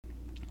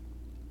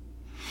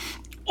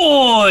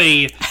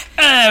Oi!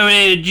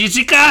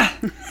 Jessica!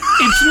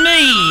 It's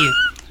me,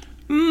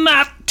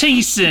 Matt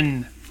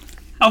Thiessen.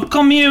 I've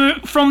come here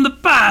from the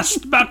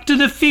past, back to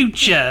the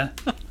future.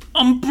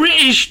 I'm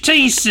British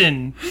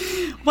Thiessen.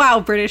 Wow,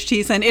 British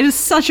Thiessen. It is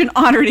such an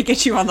honor to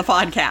get you on the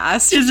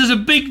podcast. This is a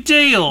big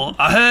deal.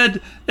 I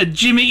heard that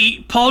Jimmy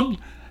Eat Pod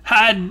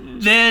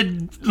had their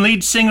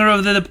lead singer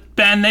of the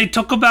band they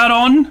talk about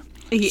on.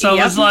 So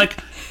I was like,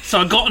 so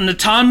I got in the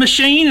time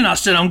machine and I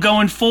said, I'm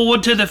going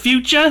forward to the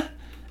future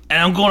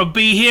and I'm going to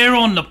be here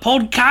on the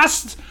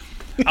podcast.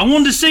 I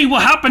wanted to see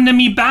what happened to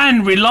me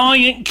band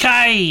Reliant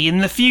K in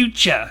the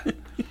future.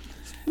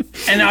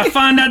 And I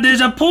find out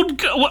there's a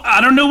podcast. I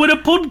don't know what a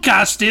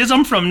podcast is.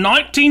 I'm from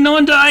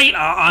 1998.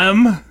 I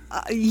am.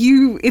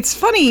 It's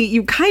funny.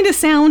 You kind of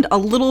sound a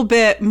little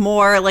bit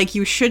more like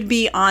you should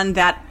be on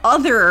that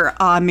other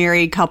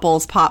married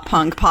couples pop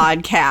punk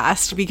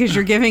podcast because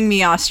you're giving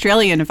me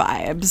Australian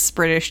vibes,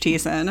 British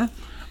Thiessen.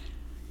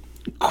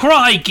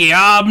 Crikey,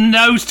 I'm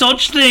no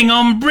such thing.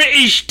 I'm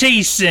British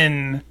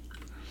Thiessen.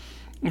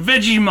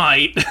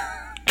 Vegemite.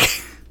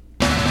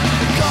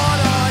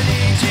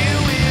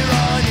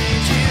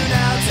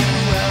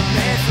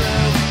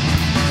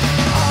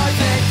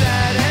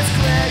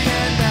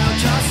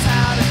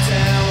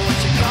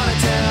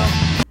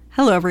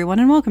 Hello, everyone,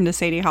 and welcome to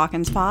Sadie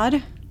Hawkins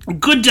Pod.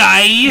 Good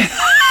day.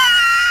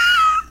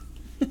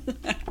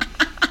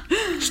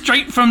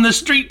 Straight from the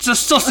streets of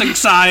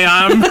Sussex, I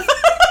am.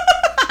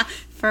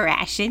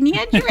 Freshen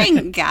your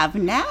drink,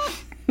 governor.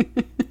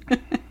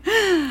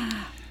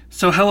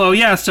 So, hello,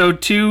 yeah, so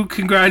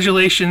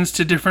congratulations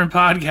to different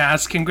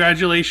podcasts.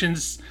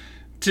 Congratulations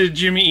to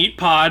Jimmy Eat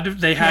Pod.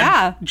 They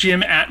had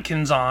Jim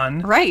Atkins on.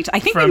 Right. I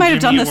think we might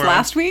have done this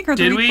last week or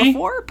the week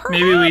before,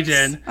 perhaps? Maybe we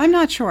did. I'm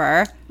not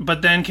sure.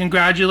 But then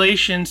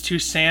congratulations to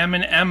Sam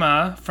and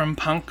Emma from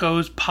Punk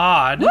Goes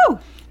Pod. Woo!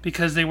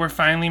 Because they were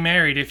finally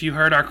married. If you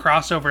heard our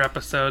crossover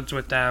episodes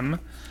with them,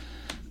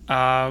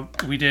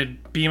 we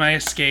did Be My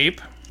Escape.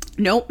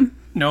 Nope,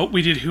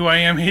 we did Who I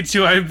Am Hates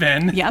Who I've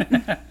Been.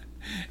 Yep.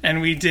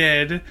 And we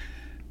did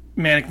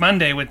Manic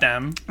Monday with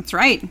them. That's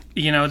right.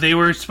 You know, they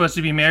were supposed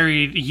to be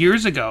married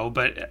years ago,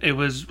 but it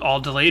was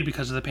all delayed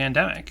because of the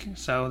pandemic.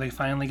 So they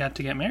finally got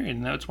to get married,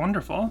 and that's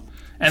wonderful.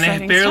 And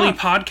Exciting they have barely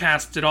stuff.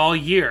 podcasted all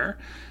year.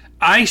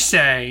 I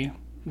say,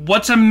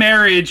 what's a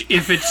marriage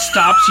if it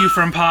stops you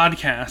from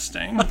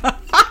podcasting?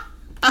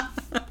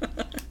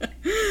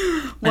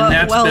 And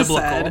that's biblical.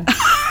 Said.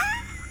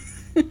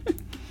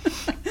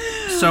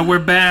 So we're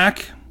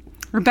back.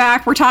 We're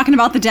back. We're talking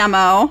about the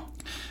demo.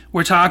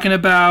 We're talking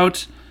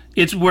about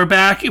we're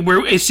back.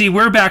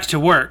 We're back to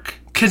work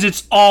because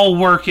it's all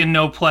work and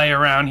no play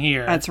around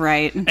here. That's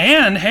right.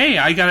 And hey,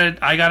 I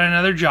got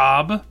another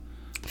job.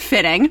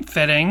 Fitting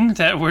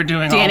that we're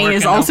doing. Danny all work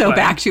is and also no play.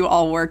 back to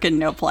all work and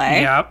no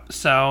play. Yep.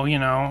 So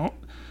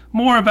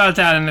more about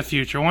that in the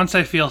future once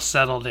I feel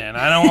settled in.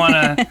 I don't want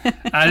to.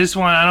 I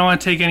don't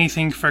want to take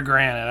anything for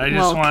granted. I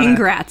just want to.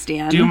 Congrats,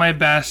 Dan. Do my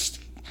best.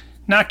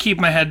 Not keep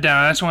my head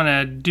down. I just want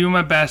to do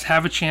my best.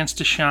 Have a chance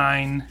to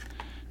shine.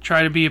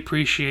 Try to be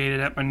appreciated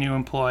at my new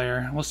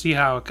employer. We'll see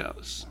how it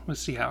goes.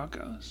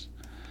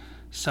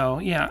 So,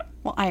 yeah.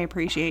 Well, I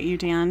appreciate you,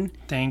 Dan.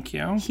 Thank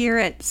you. Here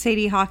at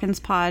Sadie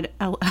Hawkins Pod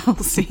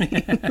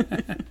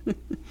LLC.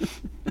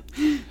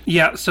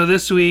 Yeah, so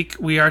this week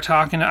we are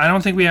talking... I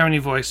don't think we have any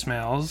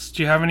voicemails.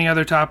 Do you have any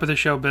other top of the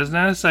show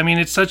business? I mean,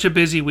 it's such a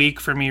busy week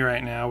for me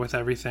right now with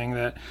everything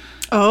that...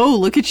 Oh,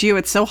 look at you.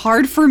 It's so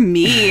hard for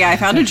me. I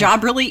found a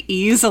job really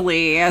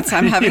easily.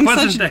 I'm having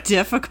such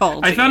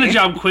difficulty. I found a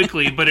job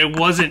quickly, but it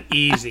wasn't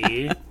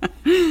easy.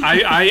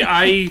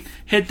 I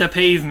hit the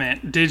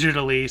pavement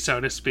digitally,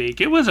 so to speak.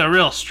 It was a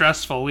real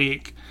stressful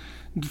week.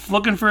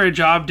 Looking for a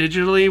job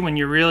digitally when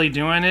you're really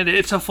doing it,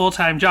 it's a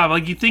full-time job.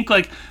 Like, you think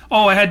like,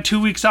 oh, I had 2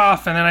 weeks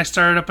off and then I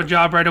started up a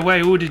job right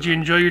away. Ooh, did you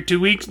enjoy your 2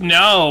 weeks?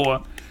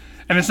 No.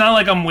 And it's not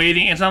like I'm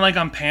waiting. It's not like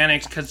I'm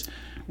panicked because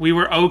we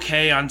were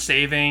okay on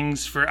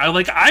savings for.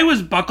 I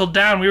was buckled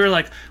down. We were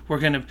like, we're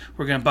gonna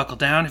buckle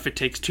down. If it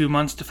takes 2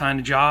 months to find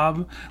a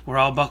job, we're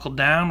all buckled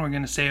down. We're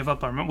gonna save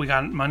up we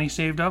got money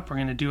saved up. We're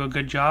gonna do a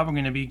good job. We're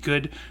gonna be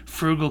good,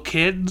 frugal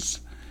kids.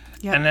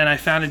 Yep. And then I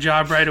found a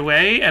job right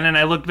away. And then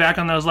I looked back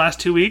on those last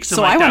 2 weeks.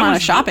 So I went on a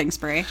shopping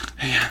spree.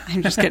 Yeah.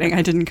 I'm just kidding.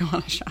 I didn't go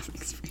on a shopping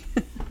spree.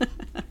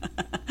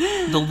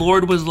 The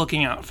Lord was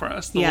looking out for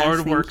us. The yes,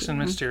 Lord works in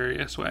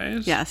mysterious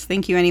ways. Yes.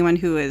 Thank you, anyone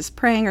who is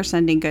praying or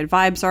sending good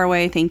vibes our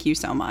way. Thank you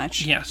so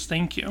much. Yes,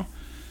 thank you.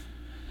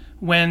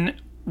 When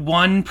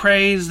one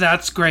prays,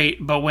 that's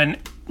great. But when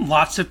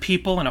lots of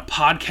people in a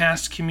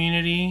podcast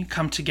community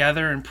come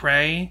together and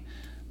pray,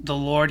 the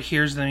Lord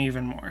hears them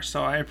even more.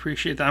 So I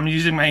appreciate that. I'm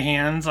using my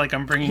hands like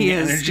I'm bringing the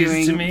energies to me.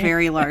 He is doing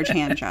very large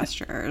hand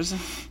gestures.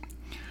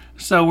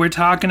 So we're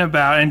talking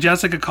about, and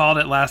Jessica called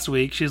it last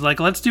week. She's like,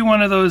 let's do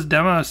one of those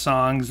demo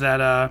songs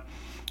that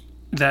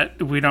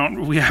that we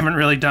haven't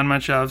really done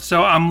much of.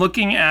 So I'm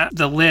looking at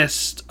the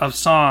list of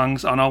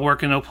songs on All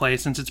Work and No Play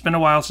since it's been a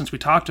while since we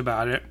talked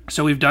about it.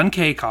 So we've done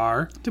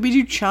K-Car. Did we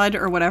do Chud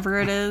or whatever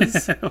it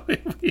is?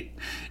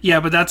 Yeah,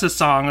 but that's a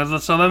song.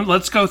 So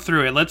let's go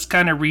through it. Let's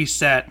kind of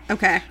reset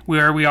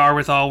where we are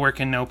with All Work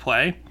and No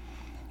Play.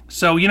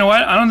 So you know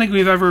what? I don't think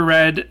we've ever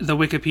read the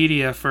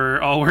Wikipedia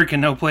for All Work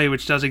and No Play,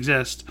 which does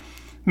exist.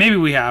 Maybe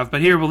we have, but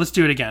here, well, let's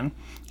do it again.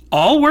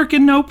 All Work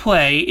and No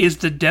Play is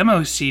the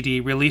demo CD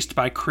released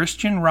by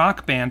Christian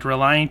rock band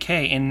Relient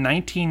K in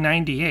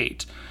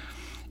 1998.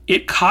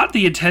 It caught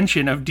the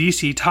attention of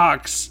DC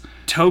Talk's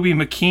Toby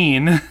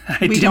McKeon.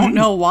 We don't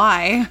know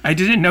why. I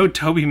didn't know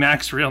Toby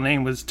Mac's real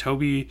name was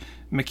Toby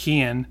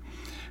McKeon,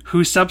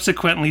 who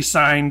subsequently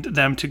signed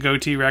them to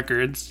Goatee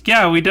Records.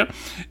 Yeah, we don't.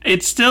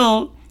 It's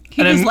still.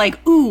 He was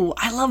like, ooh,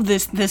 I love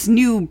this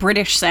new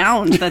British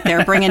sound that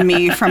they're bringing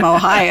me from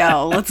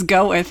Ohio. Let's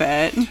go with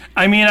it.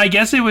 I mean, I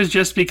guess it was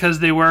just because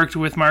they worked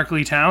with Mark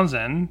Lee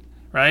Townsend,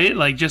 right?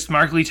 Like, just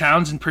Mark Lee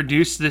Townsend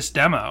produced this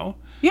demo.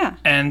 Yeah.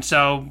 And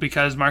so,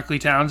 because Mark Lee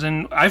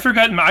Townsend... I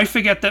forget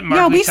that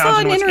Mark Lee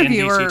Townsend was in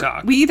DC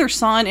Talk. We either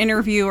saw an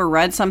interview or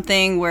read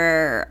something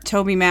where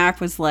Toby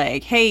Mac was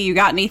like, hey, you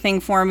got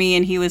anything for me?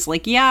 And he was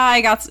like, yeah,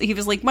 he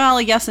was like,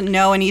 well, yes and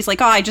no. And he's like,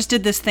 oh, I just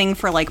did this thing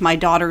for, like, my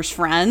daughter's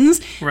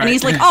friends. Right. And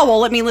he's like, oh, well,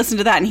 let me listen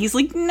to that. And he's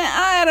like, nah,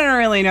 I don't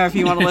really know if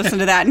you want to listen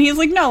to that. And he's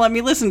like, no, let me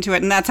listen to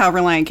it. And that's how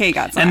Relient K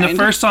got signed. And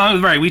the first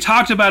song... Right, we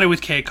talked about it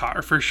with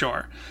K-Car, for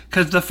sure.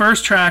 Because the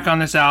first track on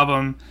this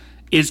album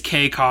is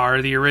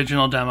K-Car, the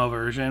original demo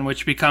version,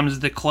 which becomes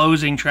the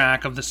closing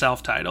track of the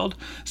self-titled.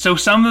 So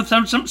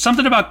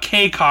something about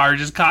K-Car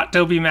just caught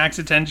Toby Mac's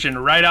attention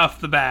right off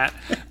the bat.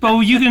 But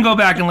you can go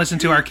back and listen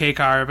to our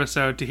K-Car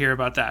episode to hear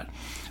about that.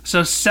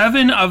 So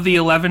 7 of the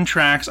 11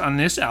 tracks on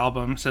this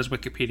album, says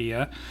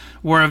Wikipedia,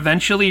 were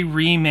eventually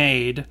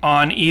remade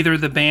on either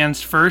the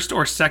band's first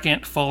or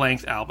second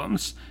full-length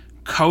albums.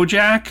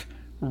 Kojak,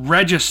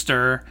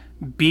 Register,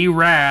 Be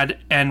Rad,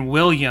 and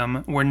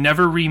William were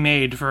never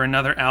remade for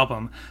another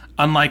album,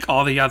 unlike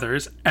all the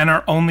others, and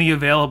are only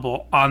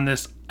available on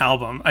this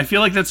album. I feel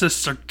like that's a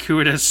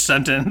circuitous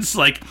sentence.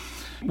 Like,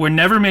 were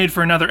never made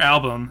for another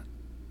album,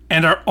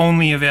 and are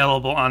only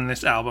available on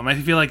this album. I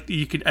feel like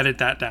you could edit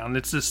that down.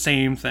 It's the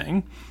same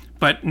thing.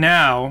 But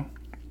now,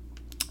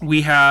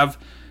 we have...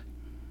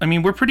 I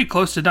mean, we're pretty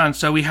close to done.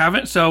 So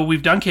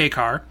we've done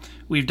K-Car.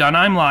 We've done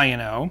I'm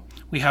Lion-O.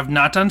 We have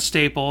not done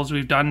Staples.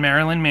 We've done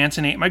Marilyn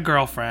Manson Ain't My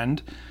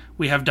Girlfriend.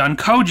 We have done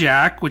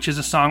Kojak, which is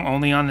a song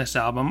only on this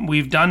album.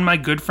 We've done My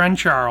Good Friend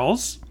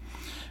Charles.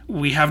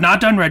 We have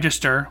not done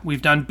Register.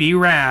 We've done Be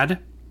Rad.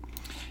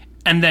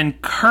 And then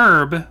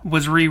Curb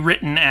was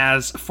rewritten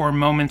as For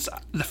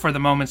the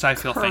Moments I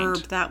Feel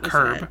Faint. That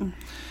was it.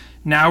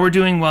 Now we're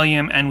doing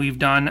William, and we've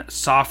done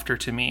Softer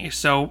to Me.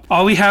 So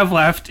all we have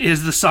left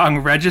is the song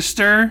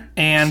Register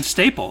and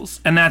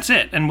Staples, and that's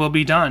it. And we'll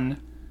be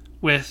done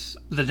with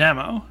the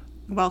demo.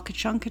 Well,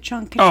 ka-chunk,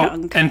 ka-chunk,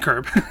 ka-chunk. Oh, and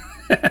Curb.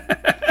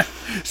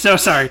 So,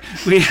 sorry.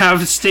 We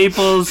have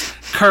Staples,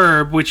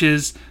 Curb, which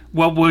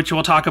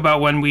we'll talk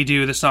about when we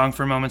do the song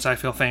For Moments I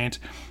Feel Faint,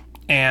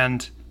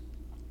 and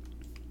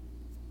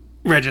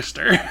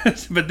Register.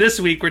 But this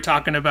week we're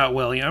talking about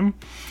William.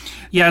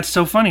 Yeah, it's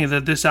so funny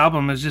that this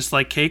album is just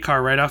like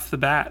K-Car right off the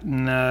bat,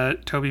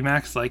 and Toby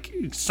Mac's like,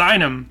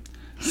 sign him.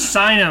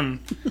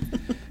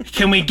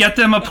 Can we get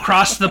them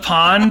across the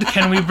pond?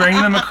 Can we bring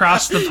them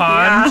across the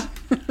pond?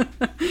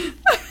 Yeah.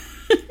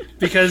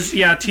 Because,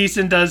 yeah,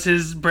 Thiessen does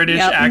his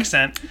British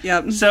accent.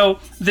 Yep. So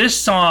this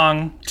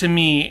song, to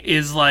me,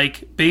 is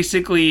like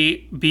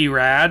basically Be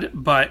Rad,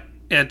 but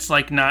it's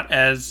like not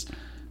as...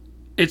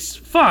 It's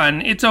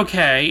fun. It's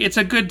okay. It's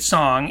a good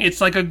song.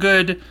 It's like a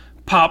good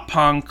pop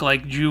punk,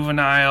 like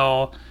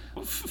juvenile,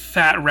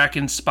 Fat Wreck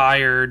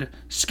inspired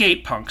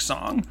skate punk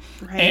song.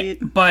 Right.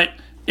 But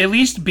at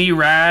least Be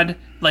Rad,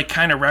 like,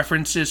 kind of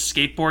references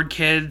skateboard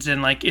kids,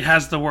 and like it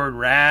has the word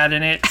rad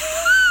in it.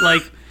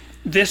 Like,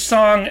 this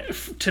song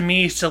to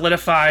me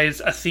solidifies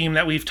a theme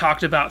that we've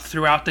talked about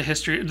throughout the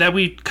history, that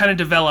we kind of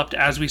developed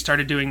as we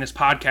started doing this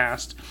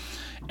podcast.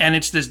 And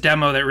it's this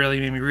demo that really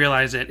made me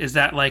realize it, is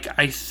that, like,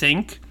 I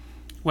think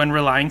when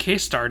Relient K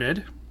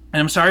started, and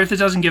I'm sorry if this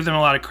doesn't give them a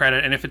lot of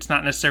credit and if it's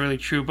not necessarily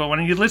true, but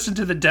when you listen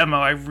to the demo,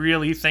 I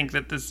really think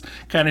that this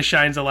kind of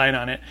shines a light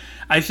on it.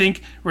 I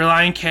think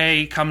Relient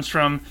K comes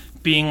from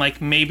being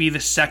like maybe the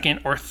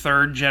second or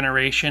third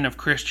generation of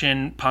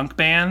Christian punk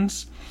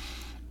bands.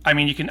 I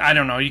mean, I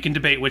don't know, you can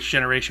debate which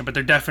generation, but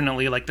they're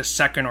definitely like the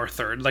second or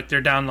third, like they're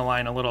down the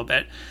line a little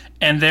bit.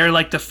 And they're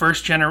like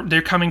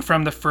they're coming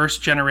from the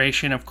first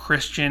generation of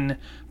Christian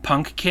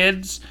punk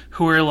kids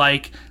who are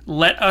like,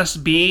 let us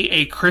be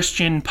a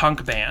Christian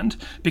punk band.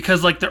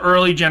 Because like the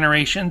early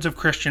generations of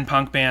Christian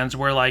punk bands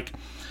were like,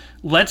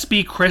 let's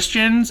be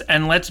Christians,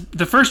 and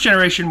the first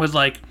generation was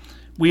like,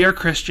 we are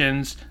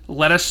Christians,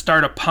 let us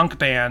start a punk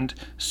band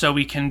so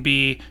we can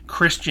be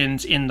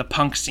Christians in the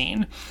punk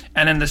scene.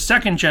 And then the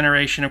second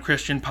generation of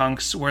Christian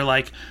punks were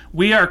like,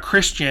 we are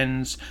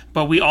Christians,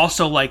 but we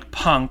also like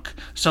punk,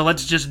 so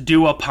let's just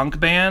do a punk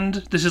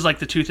band. This is like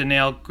the Tooth and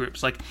Nail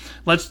groups. Like,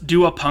 let's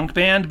do a punk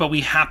band, but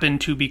we happen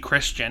to be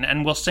Christian,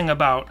 and we'll sing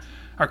about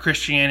our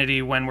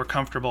Christianity when we're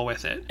comfortable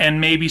with it.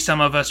 And maybe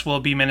some of us will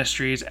be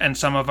ministries and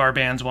some of our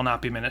bands will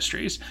not be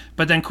ministries.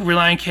 But then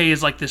Relient K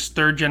is like this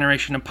third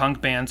generation of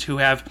punk bands who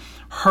have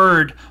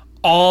heard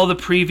all the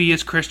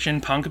previous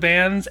Christian punk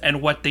bands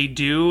and what they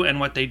do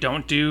and what they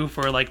don't do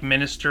for like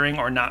ministering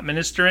or not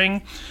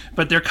ministering.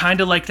 But they're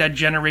kind of like that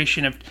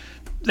generation of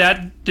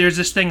that. There's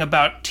this thing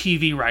about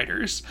TV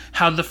writers,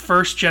 how the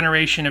first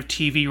generation of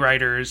TV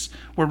writers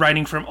were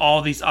writing from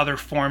all these other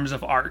forms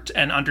of art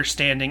and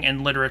understanding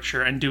and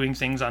literature and doing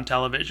things on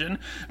television.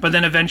 But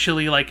then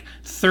eventually, like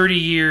 30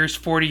 years,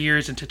 40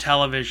 years into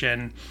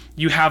television,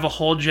 you have a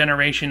whole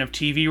generation of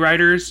TV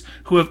writers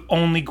who have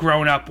only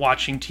grown up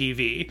watching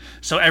TV.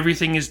 So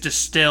everything is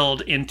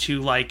distilled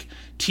into like,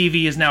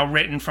 TV is now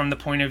written from the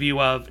point of view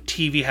of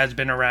TV has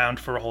been around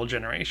for a whole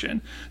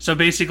generation. So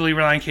basically,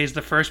 Relient K is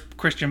the first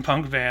Christian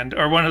punk band,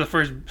 or one of the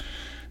first,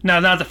 no,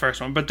 not the first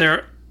one, but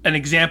they're an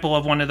example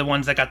of one of the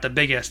ones that got the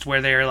biggest,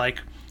 where they're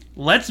like,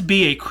 let's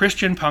be a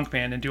Christian punk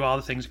band and do all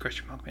the things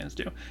Christian punk bands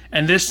do.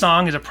 And this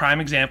song is a prime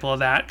example of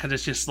that, because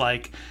it's just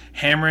like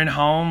hammering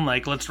home,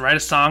 like, let's write a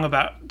song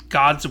about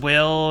God's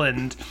will,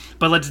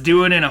 but let's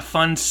do it in a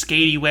fun,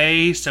 skatey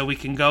way so we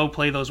can go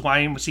play those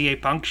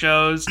YMCA punk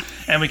shows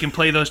and we can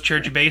play those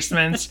church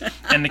basements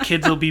and the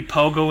kids will be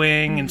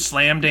pogoing and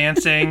slam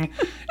dancing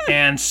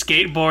and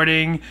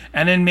skateboarding.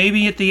 And then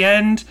maybe at the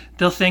end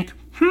they'll think,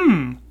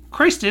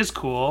 Christ is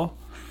cool.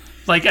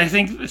 Like, I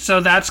think, so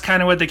that's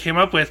kind of what they came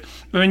up with.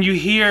 But when you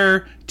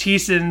hear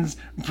Thiessen's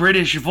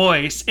British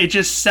voice, it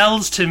just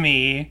sells to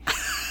me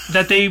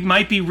that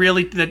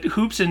that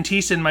Hoops and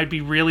Thiessen might be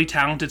really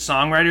talented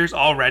songwriters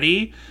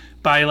already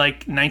by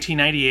like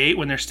 1998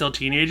 when they're still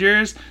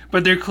teenagers,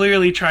 but they're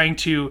clearly trying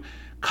to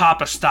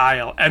cop a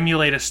style,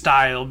 emulate a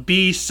style,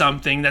 be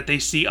something that they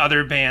see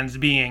other bands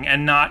being,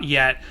 and not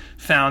yet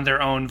found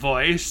their own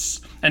voice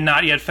and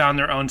not yet found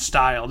their own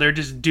style. They're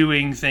just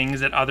doing things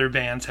that other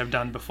bands have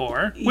done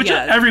before, which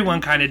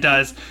everyone kind of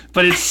does,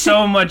 but it's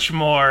so much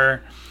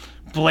more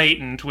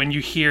blatant when you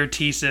hear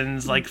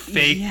Thiessen's like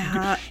fake.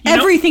 Yeah.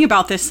 Everything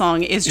about this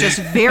song is just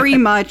very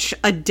much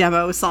a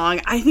demo song.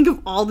 I think of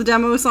all the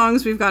demo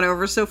songs we've gone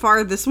over so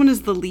far, this one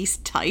is the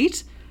least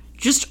tight,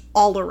 just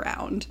all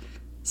around.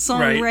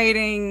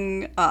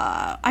 Songwriting,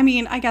 right. I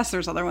mean, I guess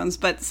there's other ones,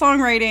 but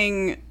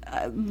songwriting,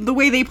 the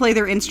way they play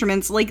their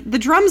instruments, like the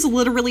drums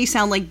literally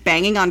sound like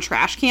banging on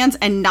trash cans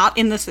and not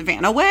in the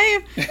Savannah way.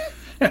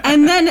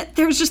 And then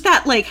there's just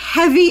that like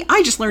heavy,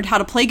 I just learned how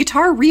to play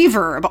guitar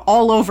reverb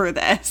all over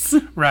this.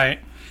 Right.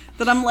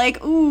 That I'm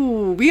like,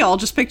 ooh, we all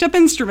just picked up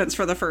instruments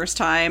for the first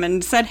time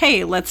and said,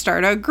 hey, let's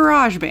start a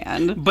garage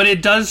band. But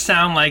it does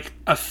sound like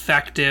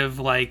effective,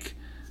 like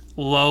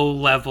low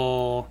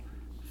level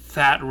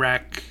Fat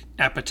Wreck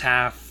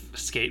Epitaph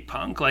skate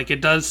punk. Like,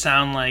 it does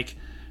sound like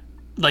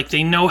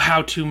they know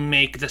how to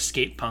make the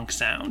skate punk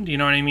sound. You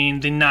know what I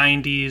mean? The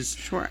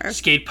 90s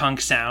skate punk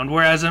sound.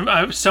 Whereas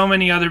so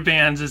many other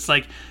bands, it's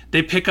like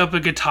they pick up a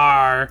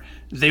guitar,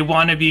 they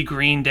want to be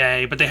Green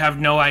Day, but they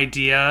have no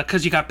idea,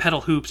 because you got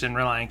Pedal Hoops in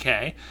Relient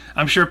K.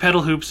 I'm sure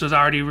Pedal Hoops was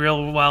already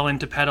real well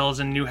into pedals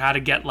and knew how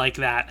to get like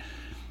that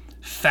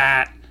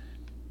fat,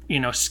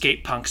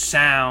 skate punk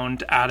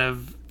sound out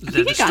of the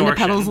distortion. I think he got into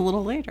pedals a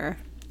little later.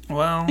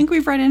 Well, I think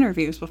we've read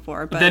interviews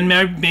before, but then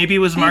maybe it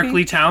was Mark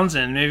Lee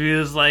Townsend. Maybe it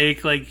was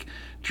like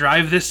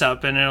drive this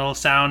up and it'll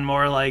sound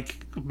more like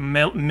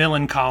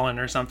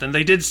Millencolin or something.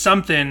 They did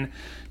something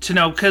to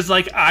know, because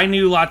like I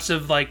knew lots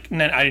of I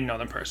didn't know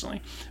them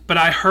personally, but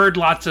I heard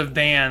lots of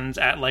bands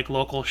at like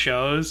local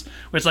shows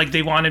where it's like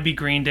they want to be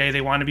Green Day,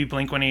 they want to be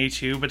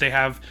Blink-182, but they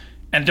have,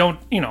 and don't,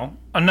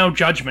 no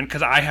judgment,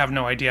 because I have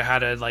no idea how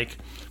to like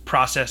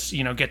process,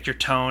 get your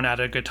tone out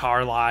of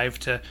guitar live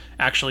to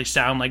actually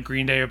sound like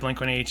Green Day or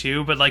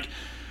Blink-182, but like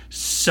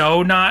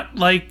so not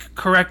like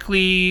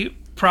correctly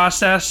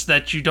processed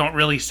that you don't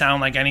really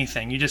sound like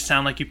anything. You just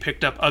sound like you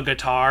picked up a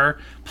guitar,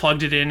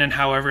 plugged it in and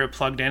however it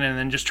plugged in, and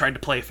then just tried to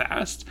play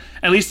fast.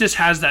 At least this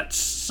has that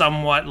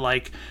somewhat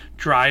like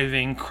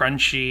driving,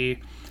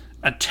 crunchy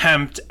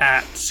attempt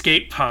at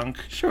skate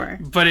punk. Sure.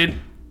 But it,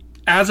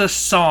 as a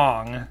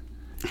song,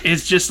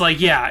 is just like,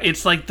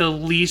 it's like the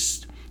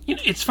least.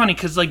 It's funny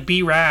because like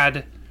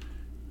B-Rad,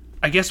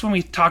 I guess when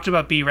we talked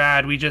about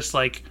B-Rad, we just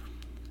like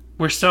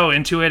we're so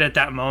into it at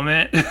that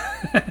moment.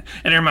 And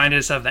it reminded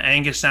us of the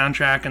Angus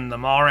soundtrack and the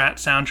Mallrat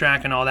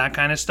soundtrack and all that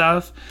kind of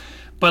stuff.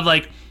 But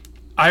like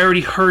I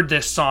already heard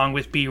this song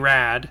with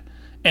B-Rad,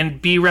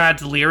 and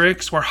B-Rad's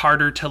lyrics were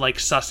harder to like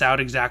suss out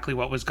exactly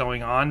what was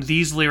going on.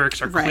 These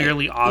lyrics are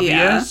clearly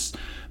obvious.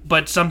 Yeah.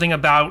 But something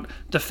about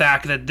the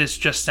fact that this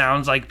just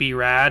sounds like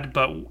B-Rad,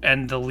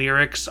 and the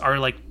lyrics are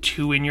like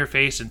too in your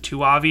face and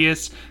too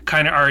obvious,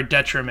 kind of are a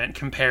detriment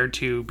compared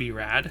to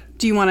B-Rad.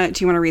 Do you want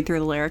to read through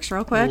the lyrics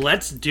real quick?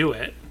 Let's do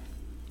it.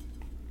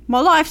 My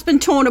life's been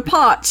torn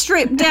apart,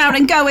 stripped down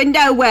and going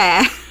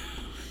nowhere.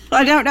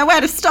 I don't know where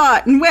to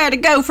start and where to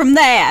go from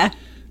there.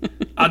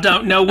 I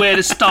don't know where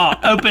to start.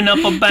 Open up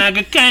a bag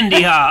of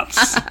candy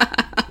hearts.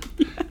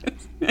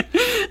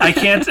 I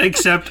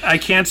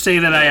can't say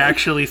that I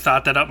actually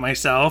thought that up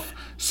myself.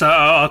 So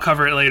I'll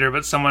cover it later,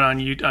 but someone on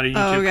a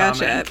YouTube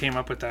comment came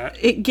up with that.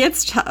 It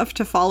gets tough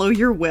to follow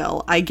your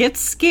will. I get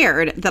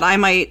scared that I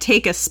might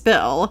take a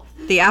spill.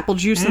 The apple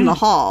juice in the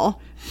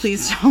hall.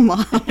 Please tell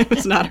Mom it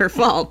was not her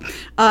fault.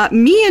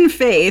 Me and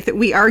Faith,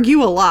 we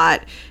argue a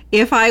lot.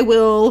 If I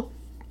will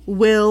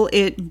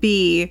it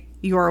be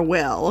your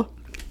will?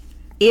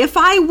 If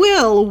I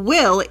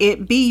will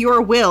it be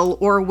your will,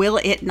 or will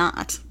it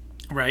not?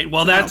 Right.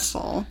 Well,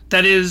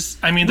 that is,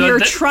 I mean... We're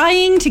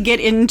trying to get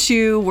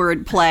into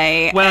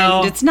wordplay,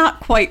 and it's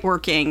not quite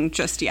working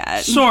just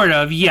yet. Sort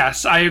of,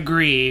 yes, I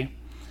agree.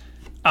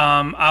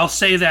 I'll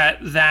say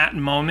that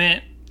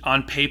moment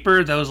on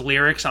paper, those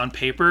lyrics on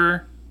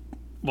paper,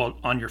 well,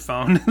 on your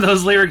phone,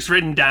 those lyrics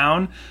written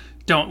down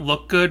don't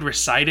look good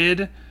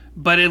recited,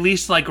 but at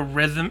least like the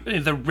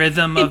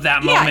rhythm of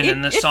that moment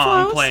in the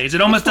song flows. Plays.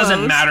 It almost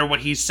doesn't matter what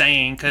he's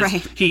saying, because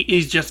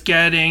he's just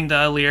getting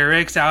the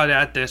lyrics out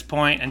at this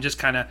point and just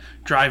kind of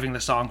driving the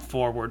song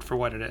forward for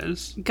what it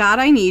is. God,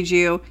 I need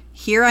you.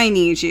 Here I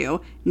need you.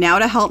 Now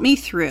to help me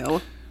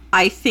through.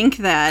 I think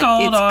that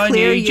it's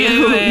clear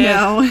you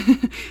know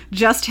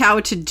just how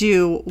to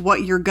do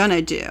what you're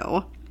gonna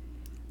do.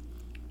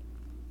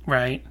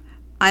 Right.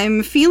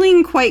 I'm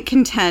feeling quite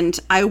content.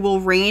 I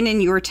will reign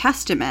in your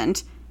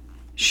testament.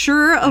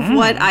 Sure of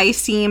what I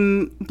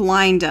seem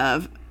blind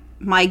of.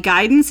 My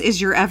guidance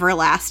is your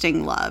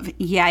everlasting love.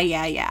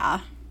 Yeah.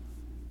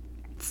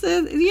 It's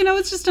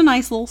it's just a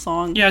nice little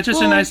song. Yeah,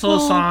 just a nice little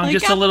song. Like,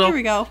 just a little. Here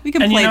we go. We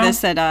can play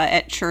this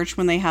at church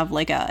when they have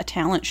like a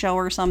talent show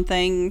or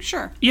something.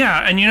 Sure. Yeah,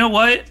 and you know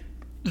what?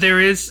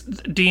 There is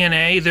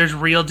DNA. There's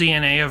real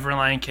DNA of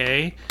Relient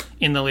K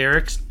in the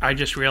lyrics. I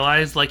just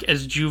realized, like,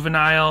 as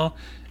juvenile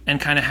and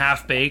kind of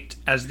half-baked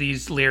as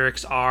these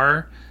lyrics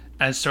are,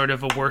 as sort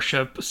of a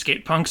worship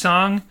skate punk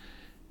song,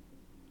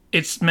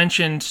 it's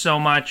mentioned so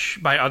much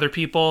by other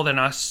people than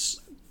us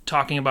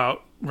talking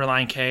about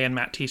Relient K and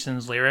Matt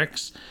Thiessen's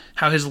lyrics,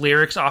 how his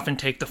lyrics often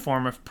take the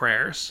form of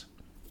prayers.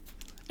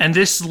 And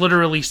this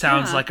literally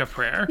sounds like a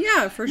prayer.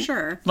 Yeah, for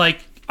sure.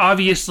 Like,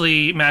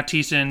 obviously, Matt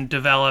Thiessen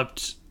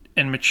developed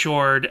and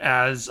matured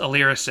as a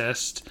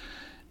lyricist,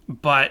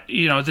 but,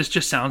 this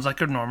just sounds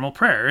like a normal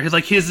prayer.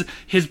 Like, his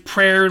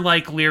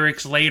prayer-like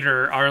lyrics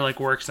later are like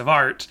works of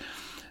art.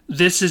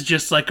 This is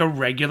just like a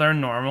regular,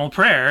 normal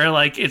prayer.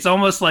 Like, it's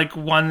almost like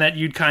one that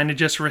you'd kind of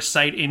just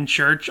recite in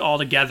church all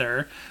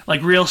together.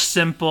 Like, real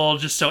simple,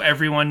 just so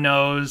everyone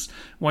knows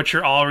what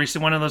you're all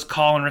reciting. One of those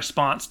call and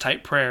response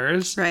type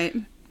prayers. Right.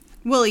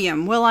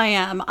 William, will I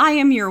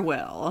am your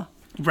will.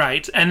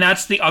 Right. And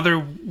that's the other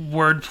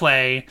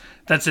wordplay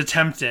that's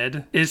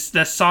attempted, is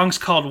the song's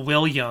called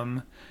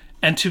William.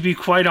 And to be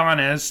quite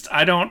honest,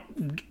 I don't...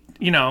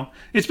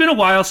 it's been a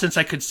while since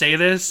I could say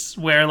this,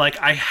 where, like,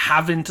 I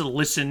haven't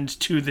listened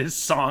to this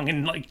song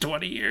in, like,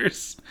 20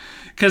 years.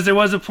 Because there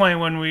was a point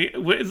when we,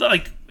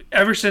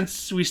 ever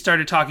since we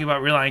started talking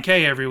about Relient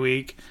K every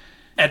week,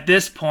 at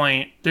this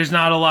point, there's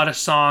not a lot of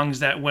songs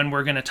that when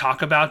we're going to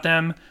talk about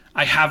them,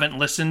 I haven't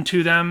listened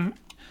to them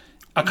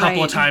a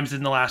couple of times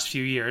in the last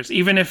few years.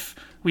 Even if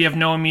we have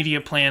no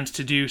immediate plans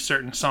to do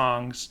certain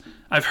songs,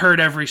 I've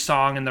heard every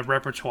song in the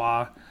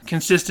repertoire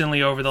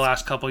consistently over the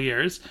last couple of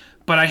years.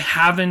 But I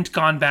haven't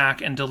gone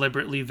back and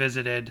deliberately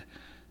visited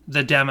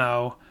the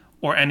demo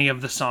or any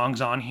of the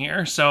songs on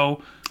here.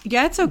 So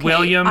yeah, it's okay.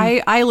 William,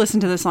 I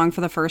listened to the song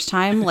for the first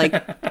time. Like,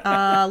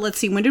 let's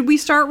see, when did we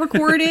start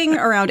recording?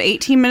 Around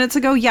 18 minutes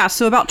ago. Yeah,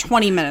 so about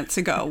 20 minutes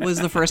ago was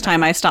the first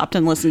time I stopped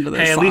and listened to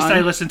this song. At least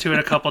I listened to it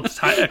a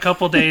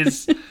couple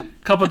days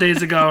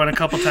ago and a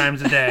couple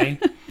times a day.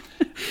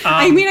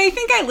 I mean, I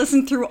think I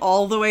listened through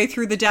all the way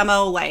through the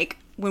demo, like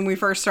when we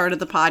first started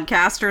the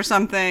podcast or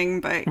something.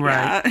 But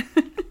yeah.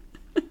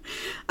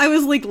 I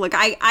was like, look,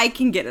 I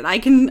can get it. I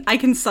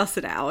can suss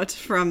it out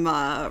from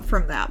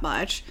that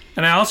much.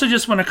 And I also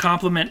just want to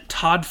compliment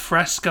Todd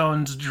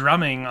Frescone's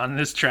drumming on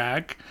this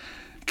track,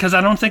 because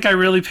I don't think I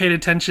really paid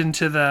attention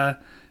to the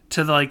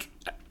like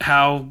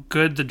how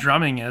good the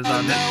drumming is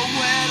on it.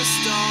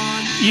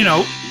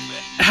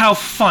 How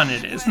fun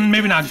it is.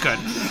 Maybe not good.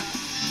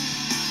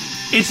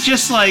 It's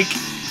just like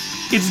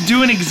it's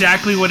doing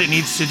exactly what it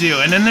needs to do.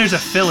 And then there's a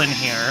fill in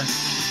here.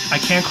 I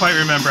can't quite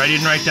remember. I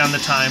didn't write down the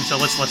time, so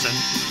let's listen.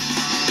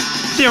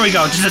 There we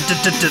go.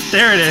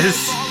 There it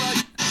is.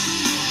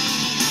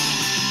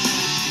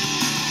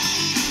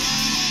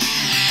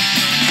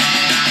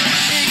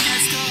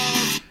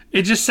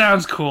 It just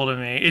sounds cool to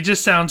me. It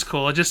just sounds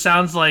cool. It just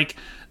sounds like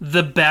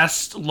the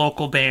best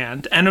local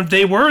band. And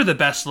they were the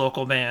best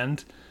local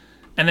band.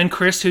 And then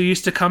Chris, who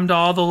used to come to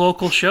all the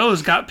local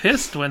shows, got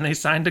pissed when they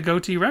signed to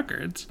Goatee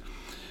Records.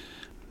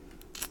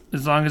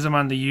 As long as I'm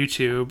on the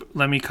YouTube,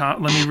 let me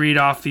read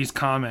off these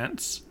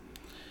comments.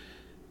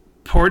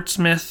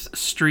 Portsmouth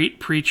Street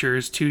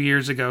Preachers 2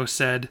 years ago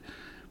said,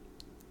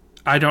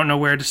 I don't know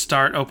where to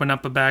start. Open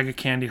up a bag of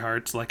candy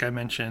hearts, like I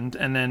mentioned.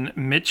 And then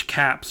Mitch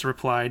Caps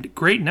replied,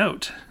 great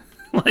note.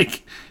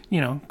 Like,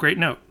 great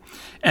note.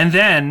 And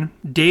then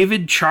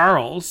David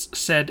Charles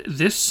said,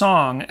 this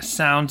song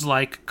sounds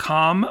like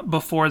Calm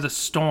Before the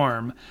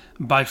Storm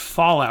by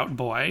Fall Out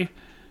Boy,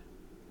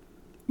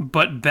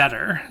 but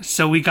better.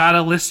 So we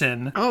gotta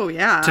listen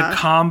to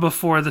Calm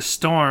Before the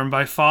Storm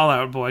by Fall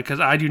Out Boy, because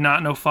I do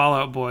not know Fall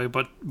Out Boy,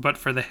 but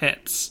for the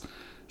hits.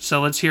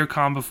 So let's hear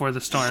Calm Before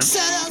the Storm.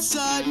 Sat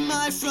outside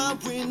my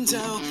front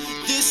window.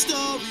 This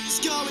story's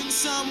going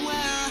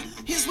somewhere.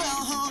 He's well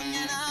hung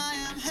and I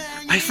am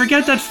hanging. I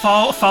forget that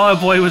Fall Out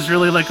Boy was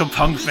really like a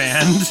punk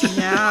band.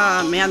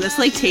 Yeah, man, this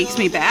like takes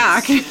me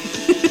back.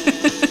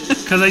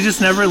 Because I just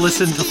never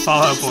listened to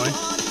Fall Out Boy.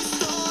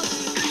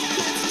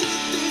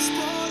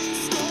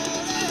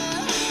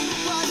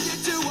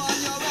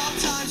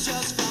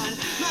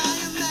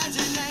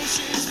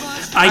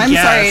 I'm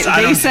sorry.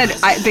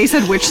 They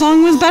said which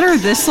song was better?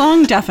 This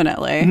song,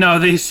 definitely. No,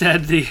 they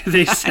said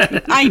they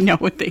said. I know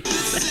what they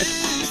said.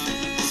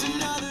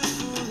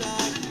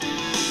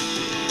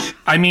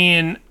 I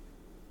mean,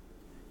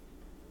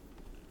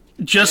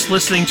 just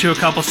listening to a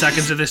couple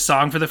seconds of this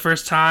song for the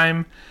first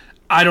time,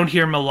 I don't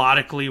hear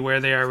melodically where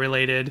they are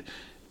related.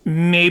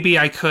 Maybe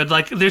I could.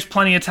 Like, there's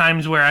plenty of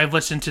times where I've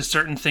listened to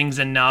certain things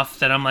enough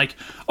that I'm like,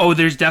 oh,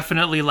 there's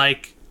definitely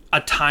like a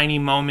tiny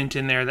moment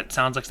in there that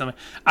sounds like something.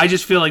 I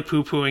just feel like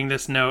poo-pooing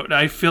this note.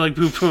 I feel like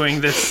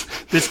poo-pooing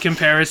this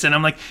comparison.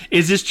 I'm like,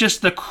 is this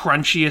just the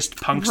crunchiest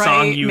punk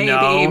song you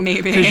know?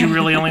 Maybe. Because you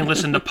really only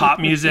listen to pop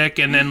music,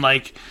 and then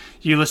like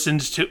you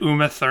listened to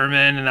Uma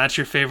Thurman, and that's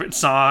your favorite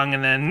song,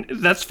 and then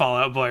that's Fall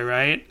Out Boy,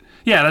 right?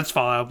 Yeah, that's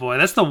Fall Out Boy.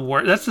 That's the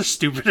worst. That's the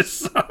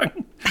stupidest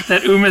song.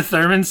 That Uma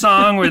Thurman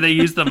song where they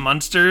use the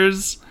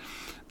Munsters.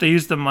 They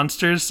use the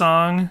Munsters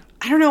song.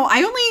 I don't know.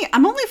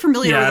 I'm only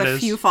familiar with a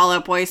few Fall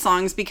Out Boy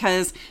songs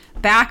because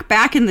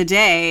back in the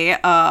day,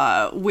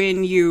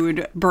 when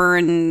you'd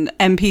burn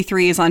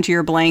MP3s onto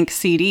your blank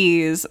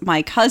CDs,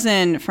 my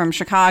cousin from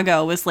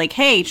Chicago was like,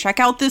 "Hey, check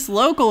out this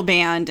local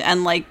band,"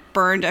 and like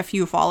burned a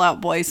few Fall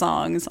Out Boy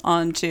songs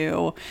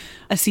onto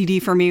a CD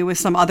for me with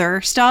some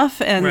other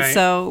stuff, and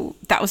so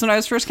that was when I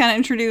was first kind of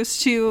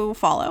introduced to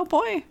Fall Out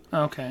Boy.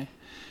 Okay,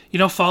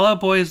 Fall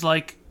Out Boy is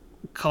like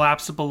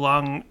Collapsible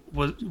Lung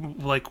was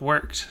like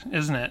worked,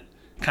 isn't it?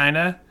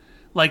 Kinda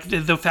like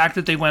the fact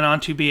that they went on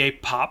to be a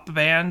pop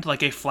band,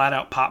 like a flat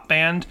out pop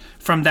band,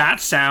 from that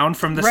sound,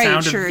 from the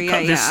sound of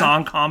this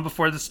song, Calm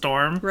Before the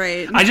Storm.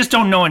 Right. I just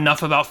don't know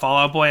enough about Fall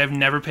Out Boy. I've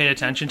never paid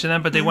attention to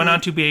them, but they went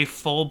on to be a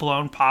full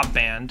blown pop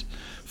band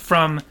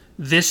from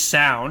this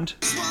sound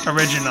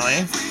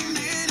originally.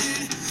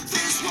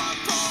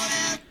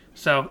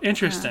 So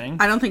interesting.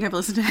 I don't think I've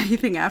listened to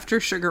anything after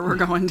Sugar We're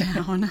Going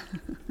Down.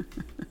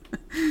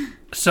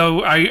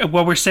 So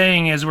what we're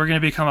saying is we're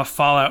going to become a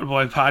Fall Out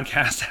Boy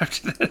podcast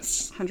after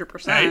this.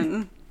 100%.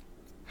 Right?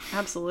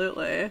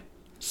 Absolutely.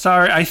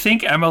 Sorry, I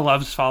think Emma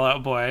loves Fall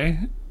Out Boy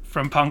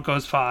from Punk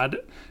Goes Pod.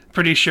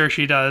 Pretty sure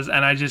she does.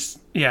 And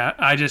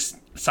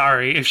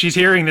sorry if she's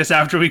hearing this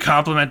after we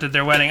complimented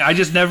their wedding. I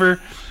just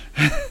never...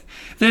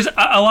 There's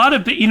a lot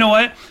of... You know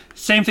what?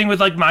 Same thing with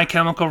like My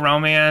Chemical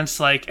Romance.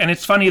 And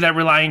it's funny that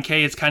Relient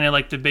K is kind of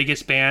like the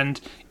biggest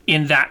band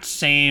in that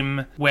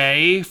same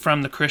way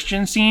from the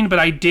Christian scene, but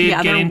I did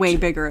get they're way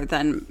bigger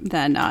than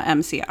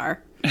MCR.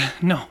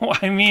 No,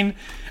 I mean,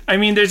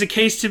 there's a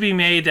case to be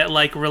made that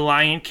like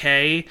Relient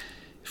K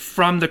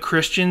from the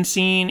Christian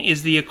scene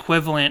is the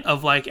equivalent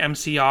of like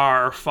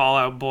MCR or Fall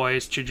Out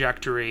Boy's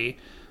trajectory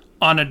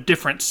on a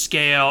different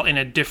scale, in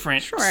a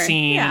different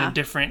scene, in a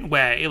different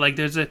way. Like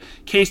there's a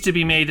case to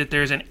be made that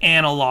there's an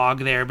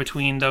analog there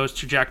between those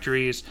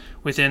trajectories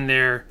within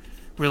their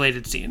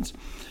related scenes.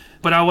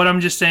 But what I'm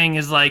just saying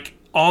is, like,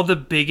 all the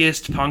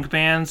biggest punk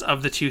bands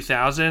of the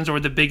 2000s, or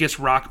the biggest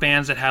rock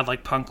bands that had,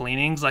 like, punk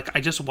leanings, like,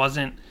 I just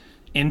wasn't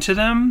into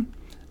them.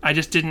 I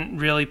just didn't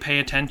really pay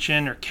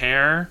attention or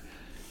care.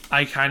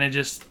 I kind of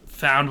just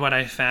found what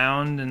I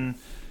found, and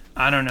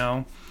I don't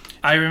know.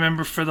 I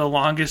remember for the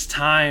longest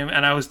time,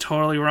 and I was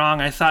totally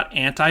wrong, I thought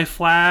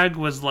Anti-Flag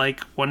was,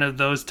 like, one of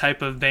those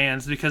type of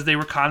bands, because they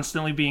were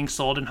constantly being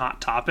sold in Hot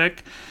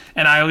Topic.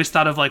 And I always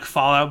thought of, like,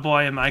 Fall Out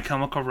Boy and My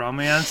Chemical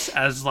Romance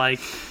as,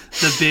 like,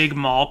 the big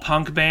mall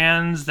punk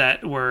bands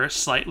that were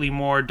slightly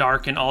more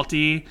dark and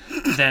alty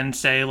than,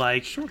 say,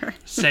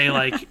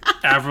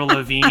 Avril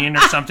Lavigne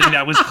or something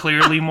that was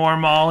clearly more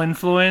mall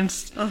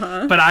influenced.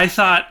 Uh-huh. But I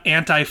thought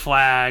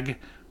Anti-Flag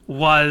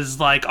was,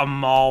 like, a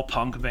mall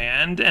punk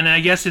band. And I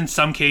guess in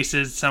some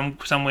cases,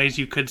 some ways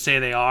you could say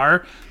they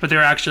are, but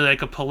they're actually,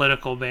 like, a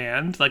political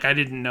band. Like, I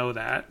didn't know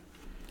that.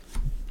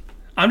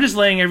 I'm just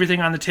laying everything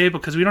on the table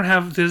because we don't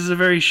have... This is a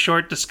very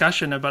short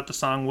discussion about the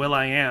song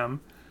Will.i.am.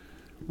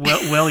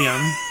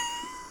 William.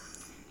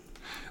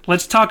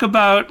 Let's talk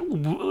about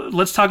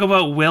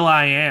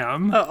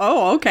Will.i.am.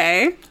 Oh,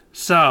 okay.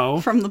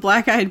 So... From the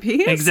Black Eyed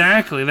Peas?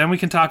 Exactly. Then we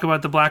can talk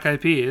about the Black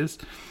Eyed Peas.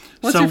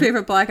 What's your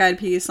favorite Black Eyed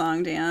Peas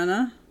song,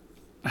 Deanna?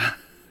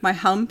 My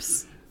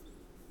Humps?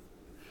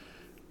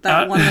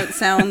 That one that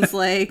sounds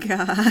like...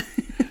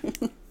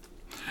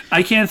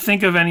 I can't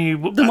think of any.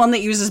 The one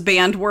that uses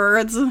banned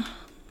words.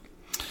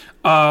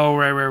 Oh,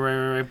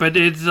 right. But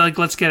it's like,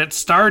 let's get it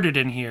started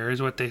in here,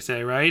 is what they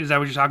say, right? Is that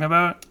what you're talking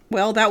about?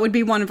 Well, that would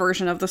be one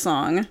version of the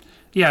song.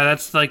 Yeah,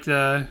 that's like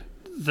the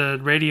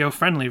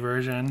radio-friendly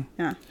version.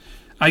 Yeah.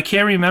 I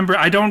can't remember.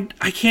 I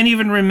can't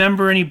even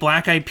remember any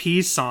Black Eyed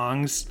Peas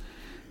songs.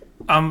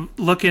 I'm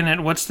looking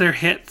at what's their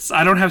hits.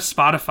 I don't have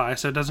Spotify,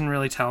 so it doesn't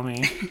really tell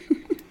me.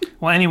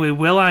 Well, anyway,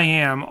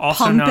 Will.i.am,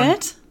 also Pump known...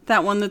 It?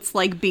 That one that's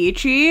like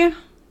beachy.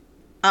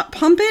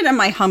 Pump It and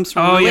my humps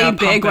were really Pump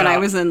big when It I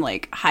Up. was in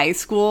like high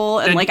school,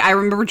 and like I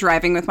remember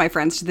driving with my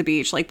friends to the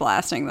beach, like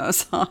blasting those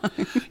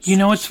songs. You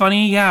know what's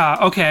funny? Yeah.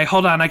 Okay,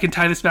 hold on. I can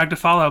tie this back to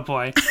Fall Out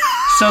Boy.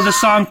 So the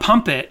song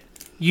Pump It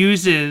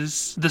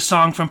uses the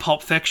song from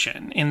Pulp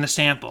Fiction in the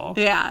sample.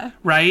 Yeah.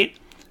 Right?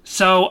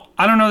 So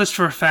I don't know this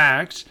for a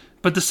fact,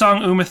 but the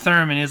song Uma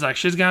Thurman is like,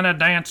 she's gonna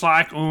dance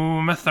like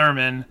Uma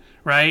Thurman,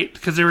 right?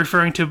 Because they're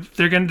referring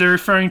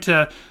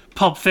to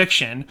Pulp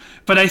Fiction,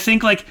 but I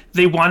think like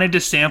they wanted to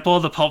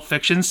sample the Pulp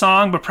Fiction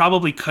song but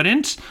probably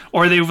couldn't,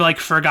 or they like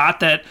forgot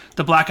that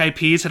the Black Eyed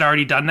Peas had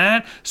already done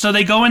that, so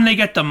they go and they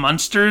get the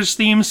Munsters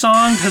theme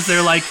song because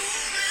they're like,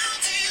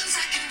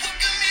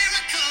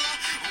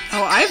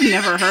 Oh, I've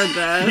never heard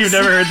this. you've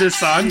never heard this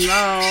song?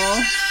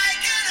 No.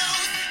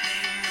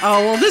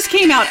 Oh, well, this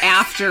came out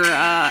after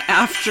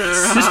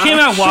This came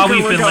out while Sugar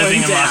we've We're been Going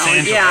living in Los Down.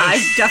 Angeles. Yeah,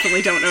 I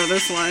definitely don't know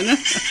this one.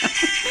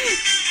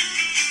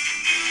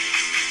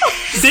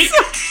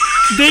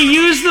 They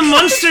use the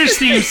Munsters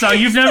theme song.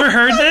 You've never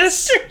heard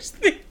this?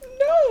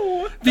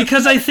 No.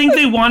 Because I think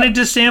they wanted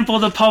to sample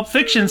the Pulp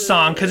Fiction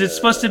song because it's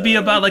supposed to be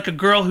about like a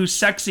girl who's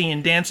sexy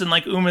and dancing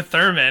like Uma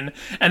Thurman,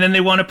 and then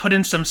they want to put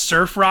in some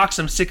surf rock,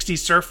 some 60s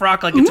surf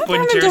rock, like it's Uma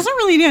Quentin Thurman Tarantino. doesn't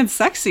really dance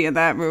sexy in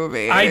that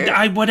movie.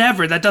 I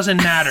whatever, that doesn't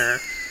matter.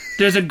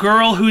 There's a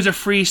girl who's a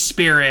free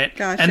spirit,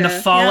 Gotcha. and the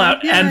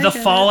Fallout Yeah, and I the get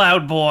it.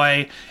 Fallout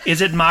Boy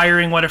is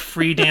admiring what a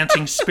free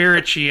dancing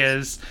spirit she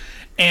is.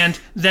 And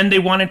then they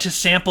wanted to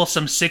sample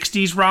some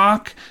 60s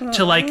rock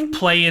to like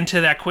play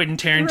into that Quentin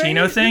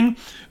Tarantino Right. thing.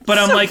 But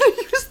I'm So like, they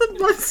use the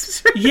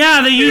Munsters.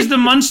 yeah, they use the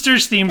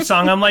Munsters theme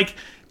song. I'm like,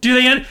 do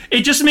they?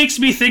 It just makes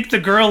me think the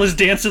girl is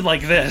dancing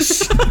like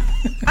this.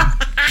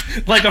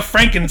 Like a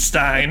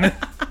Frankenstein.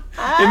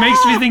 It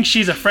makes me think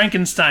she's a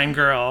Frankenstein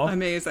girl.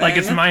 Amazing. Like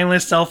it's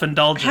mindless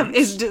self-indulgence.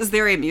 Is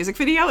there a music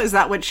video? Is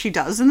that what she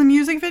does in the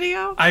music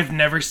video? I've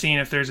never seen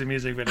if there's a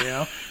music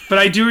video. But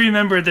I do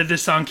remember that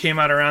this song came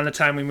out around the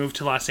time we moved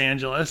to Los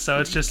Angeles,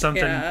 so it's just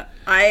something... Yeah,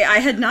 I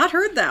had not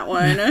heard that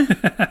one.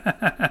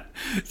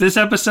 This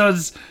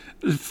episode's...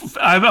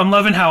 I'm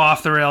loving how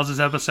off the rails this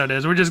episode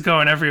is. We're just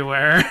going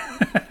everywhere.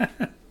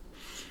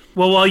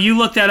 Well, while you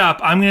look that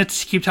up, I'm going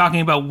to keep talking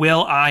about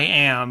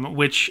Will.i.am,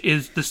 which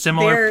is the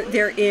similar...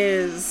 There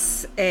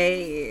is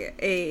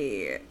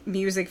a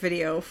music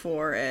video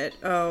for it.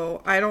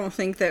 Oh, I don't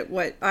think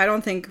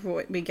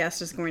what we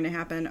guessed is going to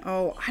happen.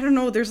 Oh, I don't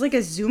know. There's like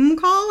a Zoom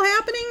call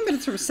happening, but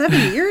it's from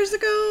 7 years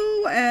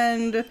ago,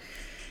 and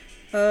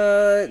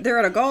they're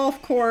at a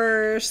golf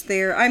course.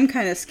 I'm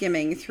kind of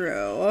skimming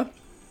through.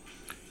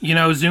 You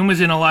know, Zoom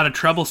was in a lot of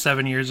trouble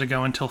 7 years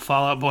ago until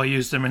Fall Out Boy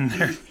used them in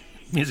their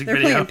music They're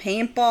video.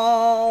 playing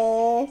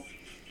paintball.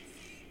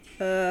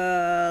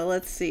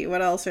 Let's see.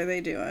 What else are they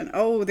doing?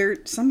 Oh,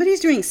 somebody's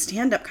doing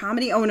stand-up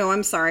comedy. Oh, no,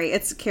 I'm sorry.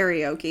 It's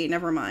karaoke.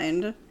 Never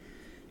mind.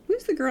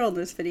 Who's the girl in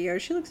this video?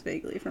 She looks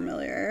vaguely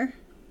familiar.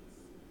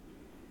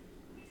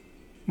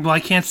 Well, I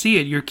can't see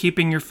it. You're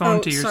keeping your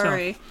phone to yourself.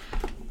 Sorry.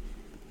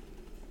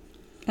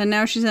 And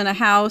now she's in a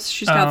house.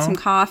 She's got some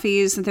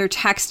coffees. They're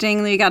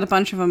texting. They got a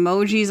bunch of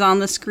emojis on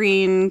the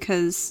screen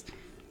because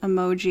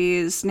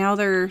emojis. Now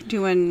they're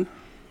doing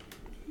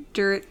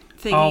dirt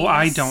thingies. Oh,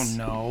 I don't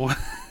know.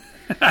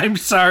 I'm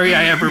sorry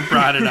I ever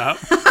brought it up.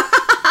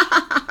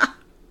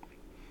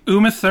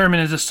 Uma Thurman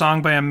is a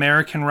song by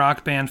American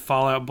rock band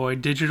Fall Out Boy,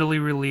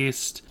 digitally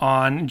released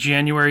on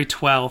January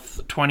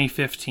 12th,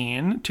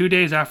 2015, 2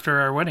 days after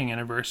our wedding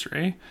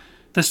anniversary.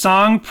 The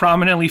song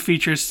prominently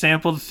features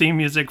sampled theme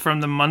music from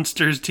the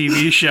Munsters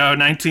TV show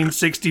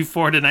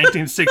 1964 to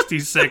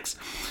 1966,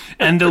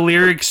 and the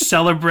lyrics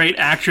celebrate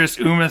actress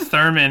Uma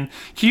Thurman.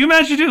 Can you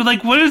imagine, dude,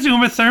 like, what is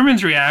Uma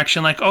Thurman's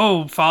reaction? Like,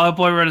 oh, Fall Out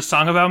Boy wrote a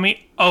song about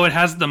me? Oh, it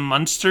has the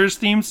Munsters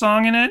theme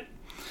song in it?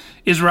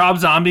 Is Rob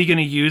Zombie going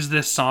to use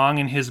this song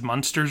in his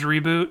Munsters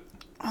reboot?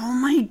 Oh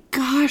my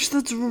gosh,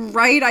 that's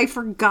right. I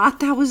forgot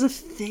that was a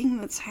thing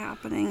that's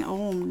happening.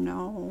 Oh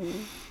no.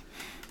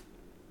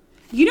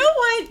 You know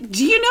what?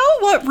 Do you know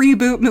what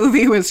reboot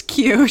movie was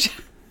cute?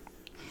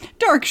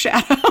 Dark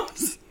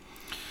Shadows.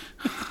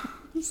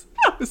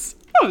 That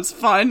was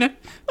fun. It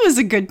was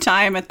a good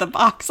time at the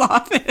box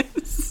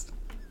office.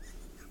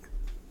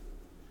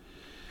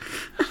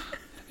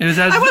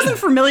 I wasn't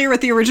familiar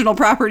with the original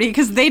property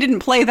because they didn't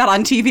play that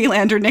on TV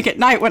Land or Nick at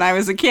Night when I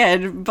was a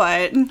kid,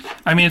 but...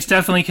 I mean, it's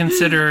definitely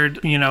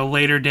considered,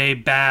 later day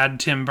bad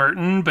Tim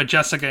Burton, but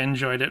Jessica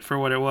enjoyed it for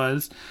what it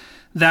was.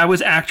 That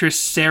was actress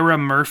Sarah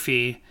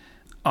Murphy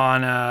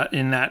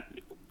in that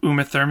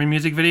Uma Thurman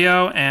music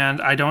video, and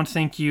I don't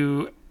think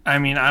you I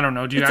mean, I don't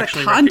know. Do you It's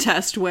actually a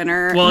contest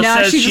winner. Well, it no,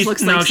 says she just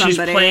looks like she's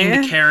somebody.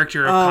 playing the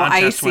character of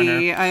contest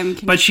winner. I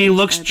see. But she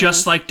looks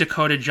just like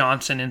Dakota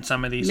Johnson in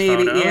some of these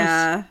photos.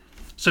 Yeah.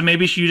 So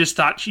maybe you just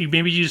thought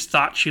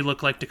she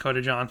looked like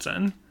Dakota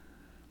Johnson.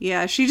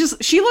 Yeah, she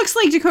looks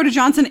like Dakota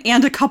Johnson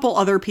and a couple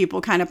other people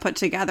kind of put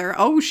together.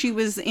 Oh, she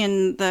was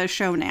in the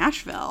show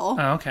Nashville.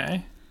 Oh,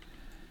 okay.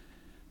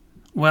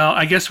 Well,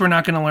 I guess we're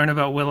not going to learn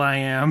about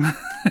Will.i.am.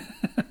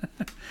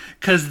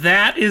 Because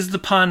that is the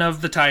pun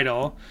of the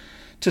title.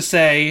 To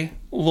say,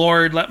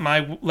 Lord, let my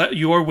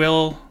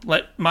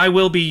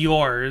will be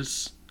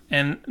yours,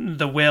 and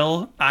the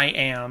will I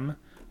am,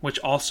 which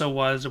also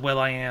was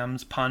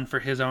Will.i.am's pun for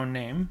his own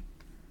name.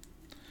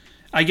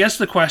 I guess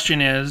the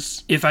question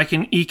is, if I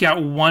can eke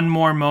out one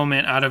more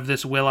moment out of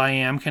this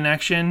Will.i.am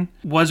connection,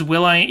 was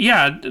Will.i.am...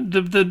 Yeah,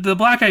 the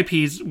Black Eyed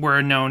Peas were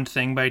a known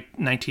thing by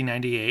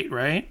 1998,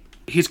 right?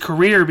 His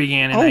career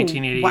began in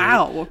 1988.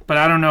 Wow. But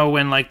I don't know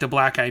when, like, the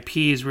Black Eyed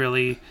Peas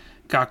really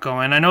got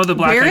going. I know the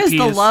Black Eyed Peas...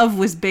 Where is the Love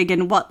was big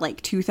in what,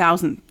 like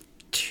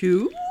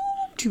 2002?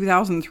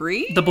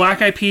 2003? The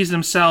Black Eyed Peas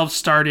themselves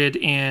started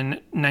in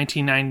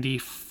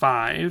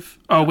 1995.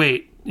 Oh,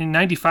 wait. In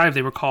 95,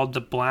 they were called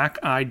the Black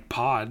Eyed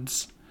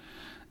Pods.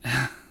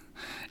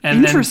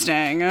 And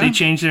interesting. Then they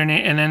changed their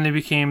name, and then they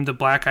became the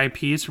Black Eyed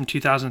Peas from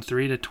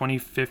 2003 to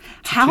 2015.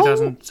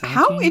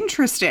 How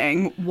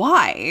interesting.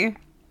 Why?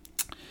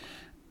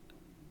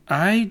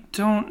 I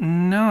don't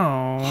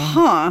know.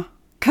 Huh.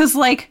 Because,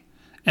 like...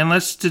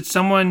 Unless, did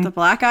someone... The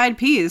Black Eyed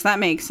Peas, that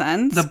makes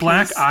sense. The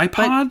Black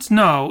iPods?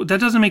 No, that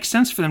doesn't make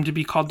sense for them to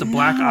be called the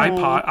Black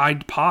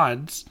Eyed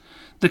Pods.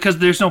 Because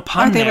there's no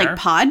pun there. Are they like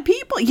pod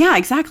people? Yeah,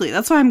 exactly.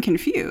 That's why I'm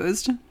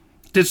confused.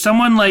 Did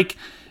someone, like,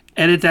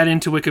 edit that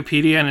into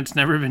Wikipedia and it's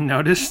never been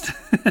noticed?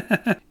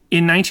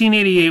 In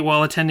 1988,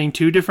 while attending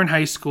two different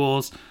high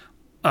schools,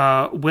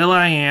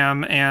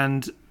 Will.i.am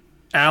and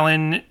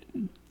Alan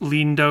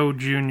Lindo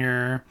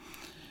Jr.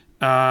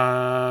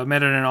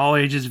 Met at an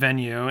all-ages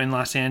venue in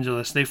Los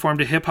Angeles. They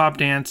formed a hip-hop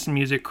dance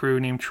music crew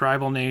named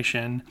Tribal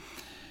Nation.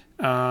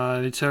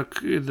 They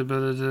took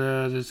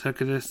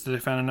this. They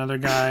found another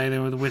guy. They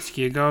were the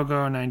Whiskey A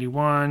Go-Go,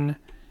 91.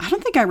 I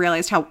don't think I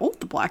realized how old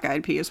the Black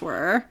Eyed Peas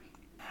were.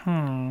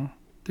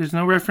 There's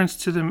no reference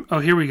to them. Oh,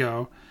 here we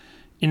go.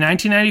 In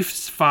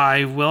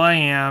 1995,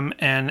 Will.i.am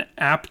and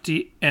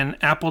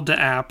Apple de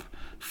App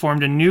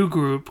formed a new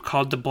group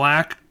called the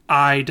Black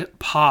Eyed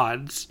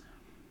Pods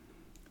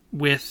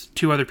with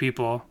two other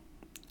people,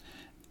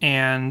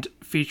 and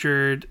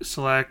featured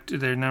select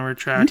their number of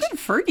tracks. When did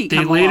Fergie They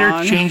come later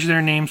along? changed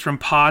their names from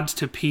Pods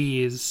to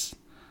Peas.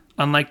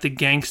 Unlike the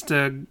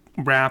gangsta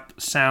rap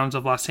sounds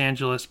of Los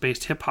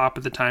Angeles-based hip-hop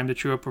at the time, the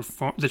trio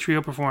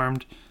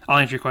performed... I'll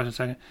answer your question in a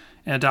second.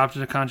 And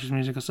adopted a conscious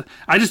musical style.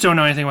 I just don't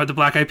know anything about the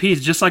Black Eyed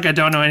Peas, just like I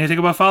don't know anything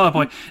about Fall Out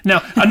Boy. No,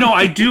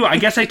 I do. I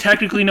guess I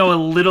technically know a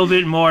little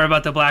bit more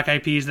about the Black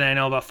Eyed Peas than I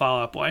know about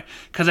Fall Out Boy.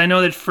 Because I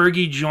know that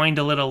Fergie joined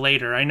a little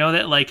later. I know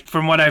that, like,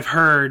 from what I've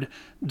heard,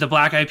 the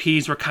Black Eyed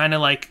Peas were kind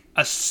of like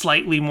a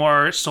slightly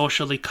more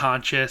socially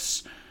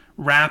conscious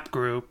rap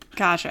group.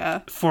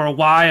 Gotcha. For a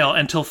while,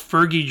 until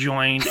Fergie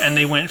joined and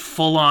they went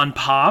full-on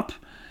pop.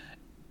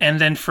 And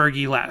then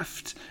Fergie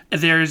left.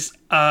 There's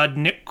a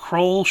Nick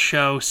Kroll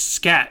show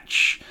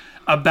sketch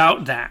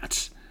about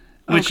that.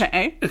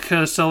 Okay.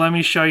 So let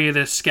me show you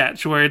this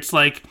sketch where it's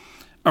like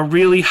a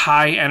really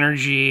high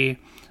energy...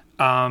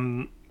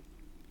 How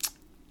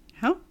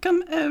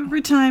come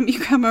every time you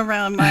come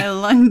around my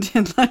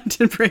London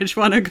Bridge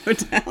want to go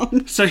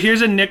down? So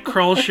here's a Nick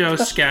Kroll show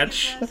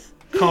sketch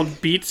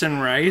called Beats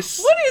and Rice.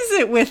 What is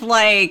it with,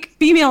 like,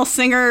 female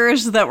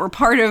singers that were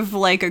part of,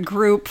 like, a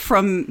group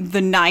from the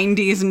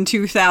 90s and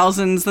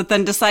 2000s that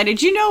then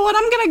decided, you know what,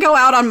 I'm going to go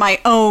out on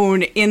my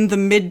own in the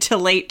mid to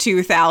late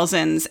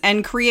 2000s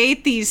and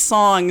create these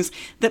songs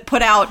that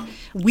put out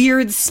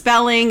weird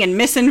spelling and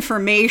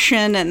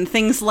misinformation and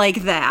things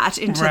like that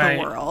into the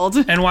world.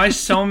 And why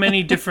so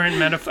many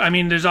different I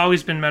mean, there's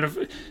always been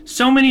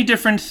so many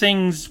different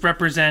things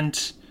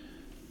represent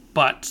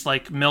butts,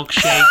 like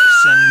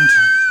milkshakes and...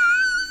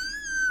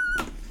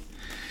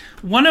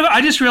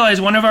 I just realized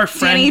one of our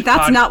friends... Danny,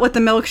 that's not what the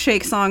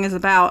milkshake song is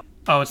about.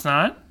 Oh, it's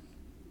not?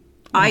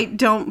 I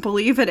don't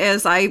believe it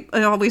is. I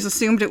always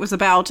assumed it was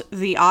about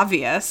the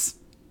obvious.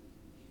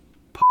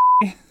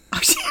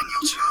 Oh,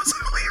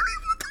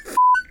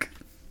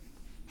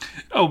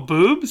 Oh,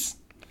 boobs?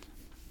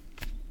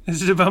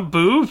 Is it about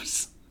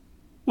boobs?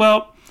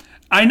 Well,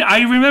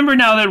 I remember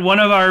now that one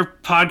of our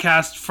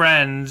podcast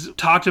friends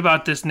talked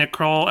about this Nick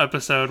Kroll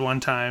episode one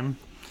time.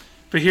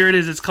 But here it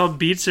is. It's called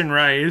Beats and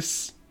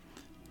Rice.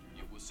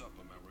 What's up,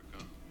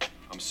 America?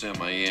 I'm Sam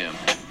I Am.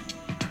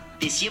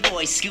 This your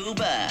boy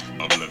Scuba.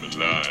 I'm living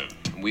live.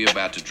 And we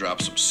about to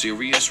drop some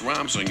serious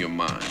rhymes on your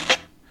mind.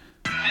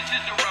 This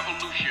is the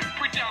revolution.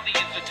 Bring down the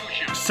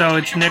institution. So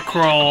it's Nick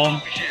Kroll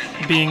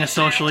being a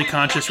socially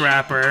conscious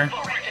rapper.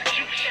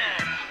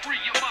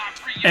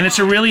 And it's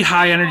a really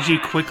high energy,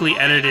 quickly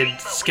edited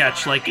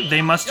sketch. Like,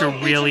 they must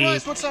have really...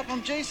 What's up?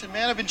 I'm Jason,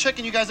 man. I've been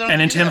checking you guys out.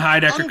 And then Tim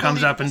Heidecker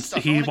comes up and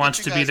he wants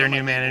to be their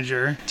new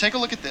manager. Take a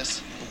look at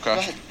this.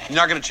 Okay. You're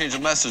not gonna change the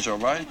message, all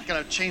right? I'm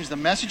gonna change the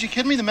message. You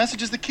kidding me? The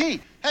message is the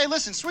key. Hey,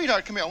 listen,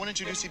 sweetheart, come here. I want to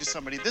introduce you to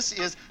somebody. This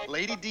is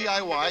Lady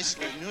DIY, she's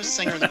the newest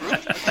singer in the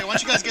group. Okay, why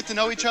don't you guys get to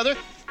know each other?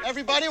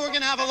 Everybody, we're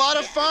gonna have a lot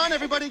of fun.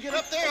 Everybody get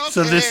up there. Okay.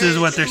 So this is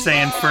what they're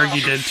saying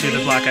Fergie did to the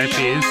Black Eyed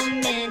Peas.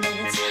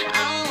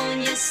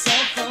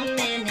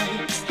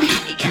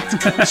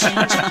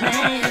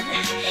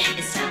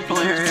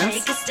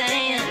 Hilarious.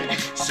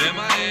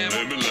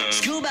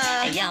 Scuba,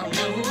 y'all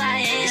know who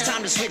I am. It's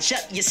time to switch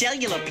up your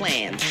cellular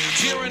plan.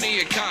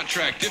 Tyranny of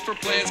contract,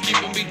 different plans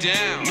keeping me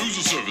down. Lose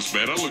a service,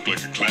 man. I look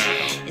like a clown.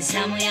 It's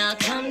time we all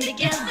come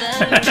together.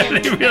 I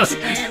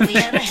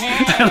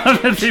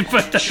love that they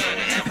put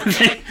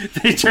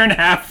they turn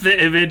half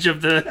the image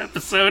of the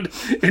episode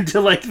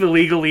into like the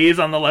legalese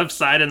on the left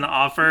side and the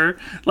offer,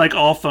 like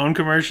all phone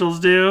commercials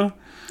do.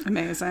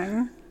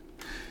 Amazing.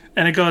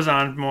 And it goes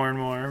on more and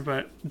more,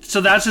 but so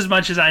that's as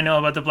much as I know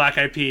about the Black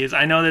Eyed Peas.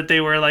 I know that they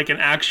were like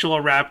an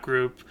actual rap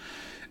group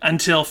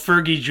until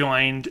Fergie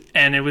joined,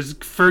 and it was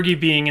Fergie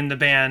being in the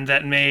band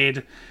that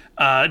made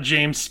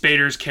James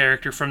Spader's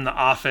character from The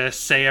Office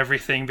say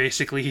everything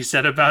basically he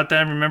said about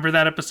them. Remember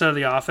that episode of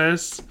The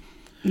Office?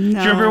 No. Do you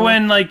remember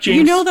when like James...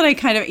 You know that I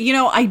kind of,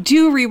 I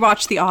do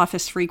rewatch The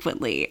Office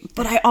frequently,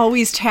 but I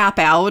always tap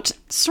out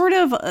sort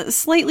of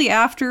slightly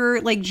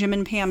after like Jim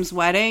and Pam's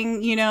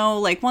wedding,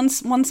 like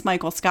once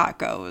Michael Scott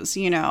goes,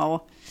 it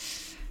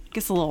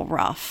gets a little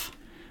rough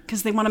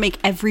because they want to make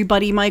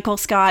everybody Michael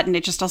Scott and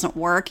it just doesn't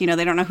work. They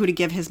don't know who to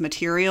give his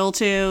material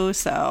to,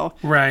 so.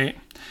 Right.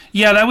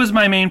 Yeah, that was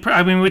my main,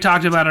 we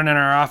talked about it in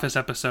our Office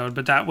episode,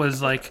 but that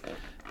was like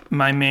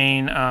my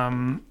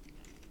main,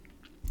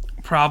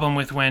 problem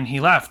with when he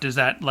left is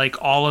that like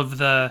all of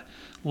the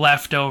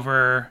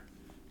leftover,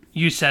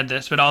 you said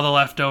this, but all the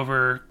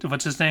leftover,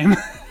 what's his name?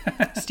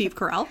 Steve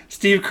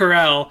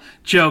Carell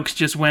jokes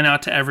just went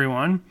out to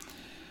everyone.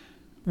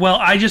 Well,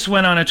 I just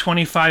went on a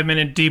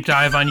 25-minute deep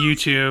dive on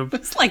YouTube.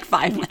 It's like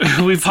 5 minutes.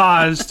 We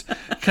paused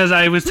because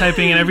I was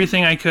typing in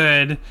everything I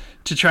could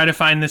to try to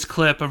find this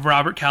clip of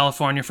Robert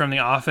California from The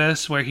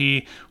Office where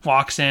he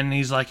walks in and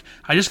he's like,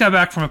 I just got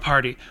back from a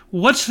party.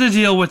 What's the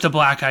deal with the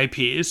Black Eyed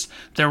Peas?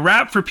 They're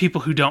rap for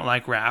people who don't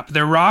like rap.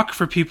 They're rock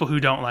for people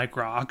who don't like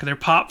rock. They're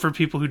pop for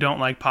people who don't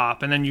like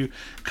pop. And then you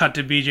cut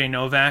to BJ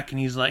Novak and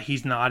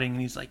he's nodding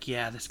and he's like,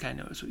 yeah, this guy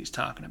knows what he's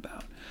talking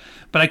about.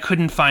 But I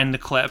couldn't find the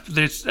clip.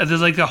 There's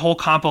like a whole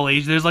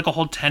compilation. There's like a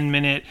whole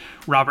 10-minute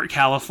Robert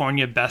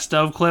California best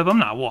of clip. I'm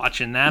not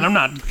watching that. I'm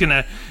not going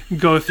to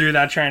go through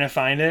that trying to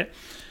find it.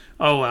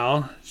 Oh,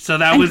 well. So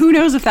that was... who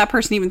knows if that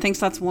person even thinks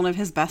that's one of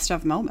his best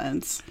of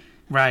moments.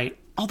 Right.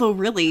 Although,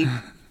 really,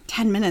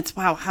 10 minutes.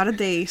 Wow, how did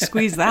they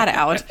squeeze that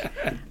out?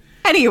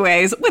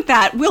 Anyways, with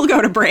that, we'll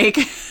go to break.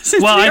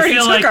 Since we already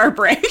took our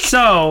break.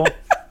 So,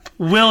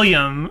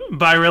 William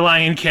by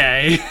Relient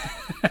K.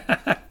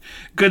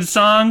 Good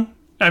song.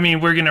 I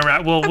mean, we're going to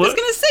wrap... Well, I was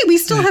going to say, we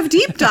still have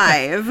Deep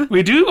Dive.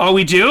 We do? Oh,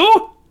 we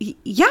do?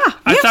 Yeah,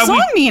 we have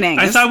song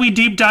meanings. I thought we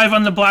deep dive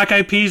on the Black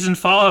Eyed Peas and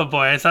Fall Out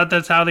Boy. I thought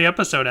that's how the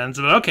episode ends.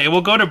 But okay,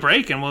 we'll go to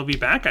break and we'll be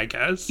back, I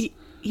guess.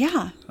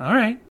 Yeah. All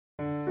right.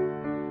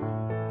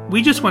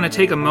 We just want to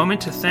take a moment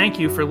to thank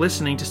you for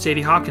listening to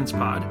Sadie Hawkins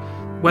Pod.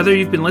 Whether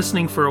you've been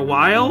listening for a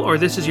while or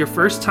this is your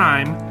first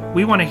time,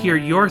 we want to hear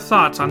your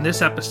thoughts on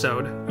this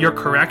episode, your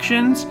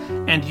corrections,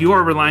 and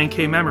your Relient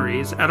K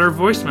memories at our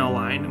voicemail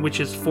line, which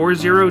is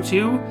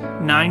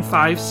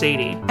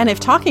 402-95-SADIE. And if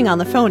talking on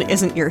the phone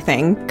isn't your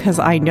thing, because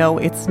I know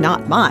it's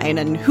not mine,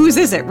 and whose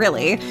is it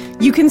really,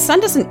 you can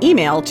send us an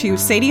email to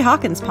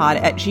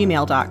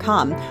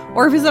sadiehawkinspod@gmail.com,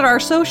 or visit our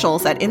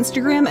socials at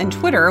Instagram and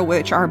Twitter,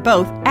 which are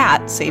both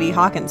at Sadie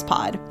Hawkins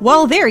Pod.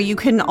 While there, you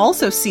can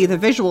also see the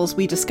visuals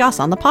we discuss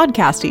on the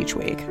podcast each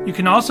week. You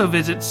can also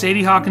visit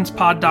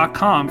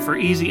sadiehawkinspod.com for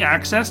easy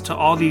access to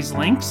all these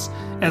links,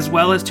 as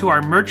well as to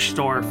our merch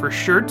store for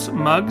shirts,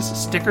 mugs,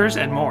 stickers,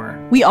 and more.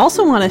 We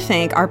also want to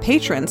thank our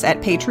patrons at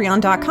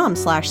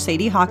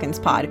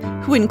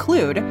patreon.com/sadiehawkinspod, who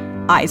include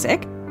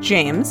Isaac,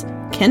 James,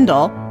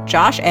 Kindle,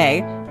 Josh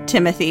A.,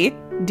 Timothy,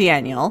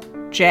 Daniel,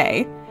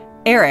 Jay,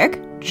 Eric,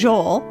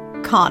 Joel,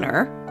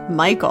 Connor,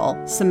 Michael,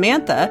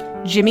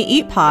 Samantha, Jimmy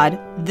Eat Pod,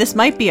 This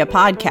Might Be a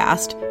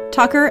Podcast,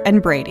 Tucker,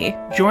 and Brady.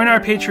 Join our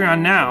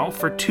Patreon now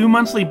for 2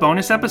 monthly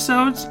bonus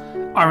episodes,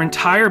 our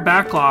entire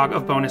backlog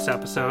of bonus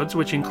episodes,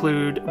 which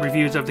include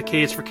reviews of the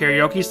K's for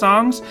Karaoke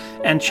songs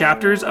and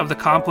chapters of the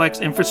complex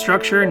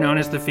infrastructure known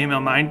as the Female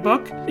Mind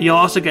book. You'll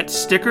also get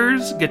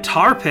stickers,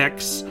 guitar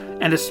picks,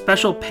 and a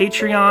special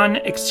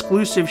Patreon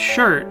exclusive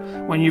shirt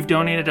when you've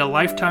donated a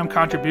lifetime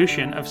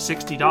contribution of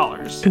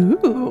 $60.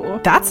 Ooh,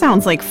 that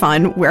sounds like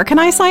fun. Where can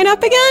I sign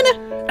up again?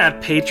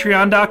 At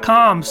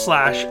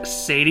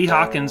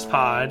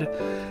patreon.com/SadieHawkinspod.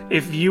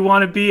 If you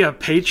want to be a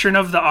patron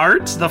of the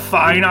arts, the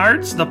fine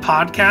arts, the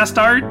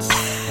podcast arts,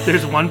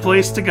 there's one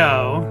place to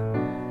go.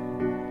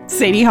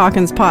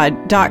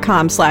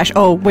 SadieHawkinspod.com/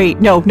 oh, wait,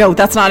 no,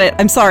 that's not it.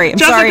 I'm sorry,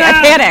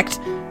 I panicked.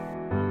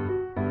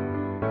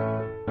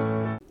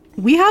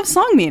 We have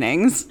song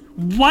meanings.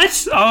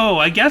 What? Oh,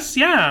 I guess,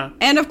 yeah.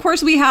 And of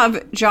course we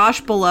have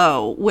Josh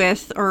Below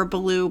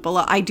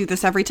Below. I do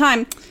this every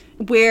time,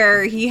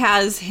 where he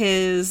has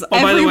his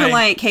every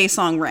Relient K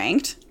song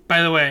ranked.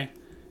 By the way,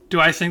 do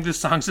I think this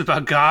song's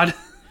about God?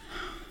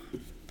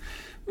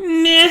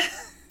 Nah,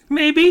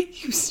 maybe.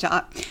 You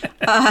stop.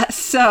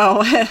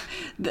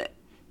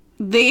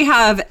 They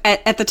have,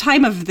 at the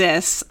time of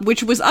this,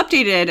 which was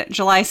updated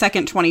July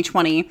 2nd,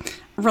 2020,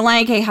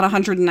 Relient K had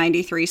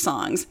 193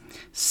 songs.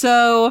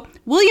 So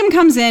William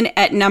comes in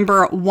at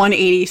number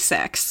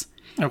 186.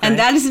 Okay. And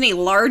that is in a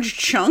large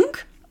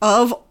chunk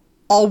of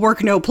all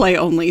work, no play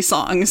only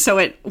songs. So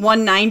at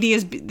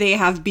 190 they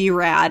have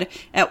B-Rad.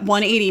 At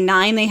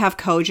 189 they have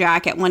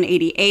Kojak. At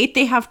 188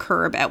 they have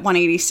Curb. At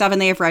 187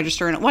 they have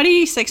Register. And at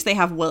 186 they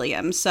have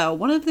William. So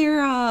one of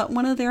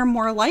their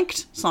more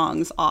liked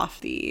songs off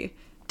the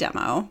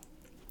demo.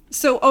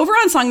 So over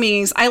on Song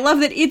Meanings, I love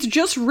that it's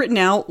just written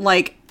out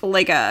like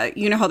a,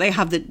 you know how they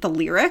have the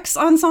lyrics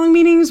on Song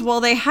Meanings? Well,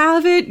 they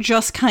have it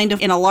just kind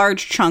of in a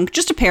large chunk,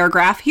 just a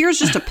paragraph. Here's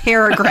just a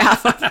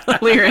paragraph of the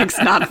lyrics,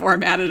 not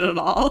formatted at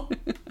all.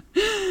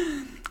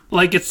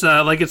 Like it's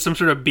some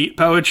sort of beat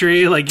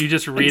poetry, like you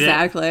just read it.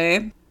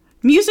 Exactly.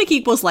 Music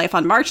Equals Life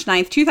on March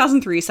 9th,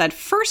 2003 said,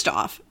 first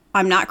off,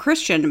 I'm not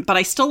Christian, but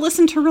I still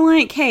listen to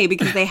Relient K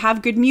because they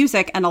have good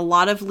music and a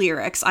lot of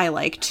lyrics I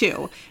like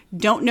too.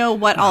 Don't know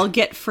what I'll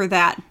get for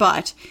that,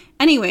 but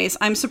anyways,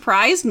 I'm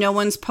surprised no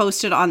one's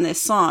posted on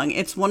this song.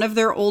 It's one of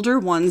their older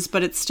ones,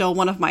 but it's still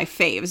one of my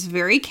faves.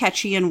 Very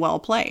catchy and well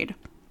played.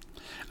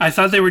 I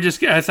thought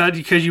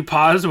because you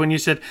paused when you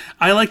said,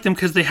 I like them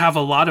because they have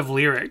a lot of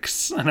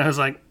lyrics. And I was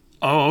like,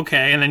 oh,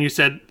 okay. And then you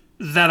said,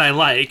 that I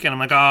like. And I'm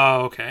like,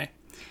 oh, okay.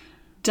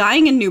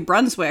 Dying in New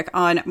Brunswick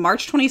on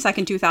March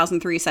 22nd,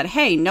 2003 said,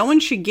 hey, no one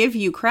should give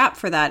you crap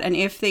for that. And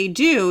if they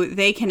do,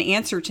 they can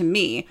answer to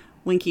me.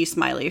 Winky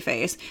smiley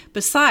face.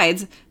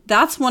 Besides,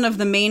 that's one of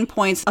the main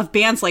points of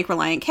bands like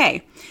Relient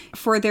K,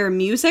 for their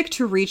music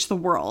to reach the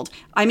world.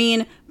 I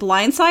mean,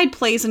 Blindside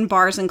plays in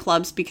bars and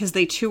clubs because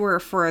they tour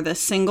for the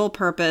single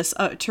purpose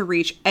to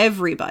reach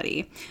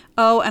everybody.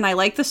 Oh, and I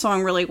like the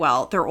song really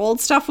well. Their old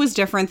stuff was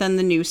different than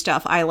the new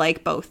stuff. I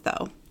like both,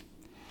 though.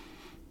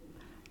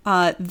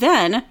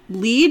 Then,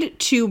 Lead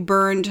to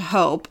Burned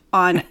Hope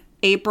on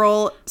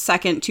April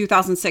 2nd,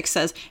 2006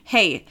 says,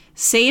 hey,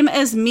 same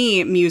as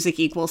me, Music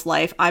Equals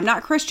Life. I'm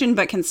not Christian,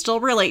 but can still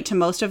relate to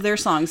most of their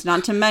songs,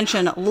 not to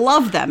mention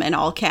love them in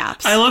all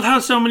caps. I love how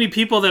so many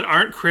people that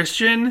aren't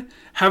Christian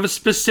have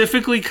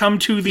specifically come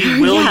to the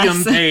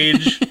William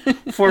page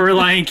for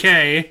Relient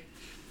K.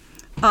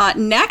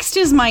 Next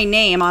is My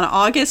Name on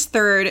August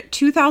 3rd,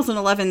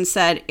 2011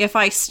 said, if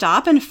I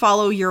stop and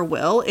follow your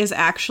will is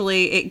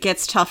actually, it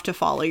gets tough to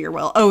follow your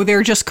will. Oh,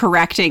 they're just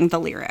correcting the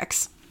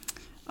lyrics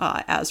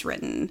as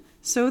written.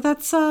 So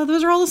that's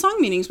those are all the song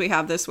meanings we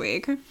have this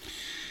week.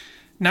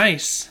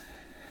 Nice.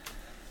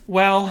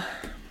 Well,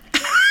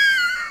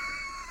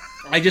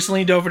 I just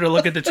leaned over to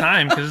look at the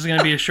time because it's going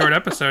to be a short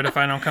episode if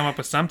I don't come up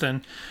with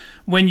something.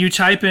 When you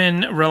type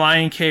in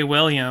Relient K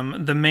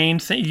William, the main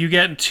thing, you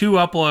get 2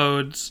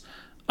 uploads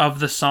of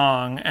the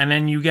song, and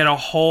then you get a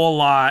whole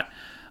lot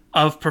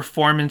of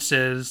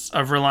performances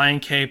of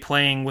Relient K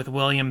playing with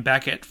William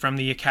Beckett from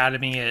The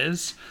Academy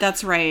Is.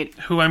 That's right.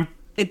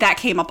 That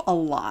came up a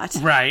lot.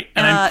 Right.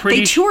 And I'm pretty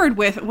they toured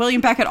with William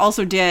Beckett,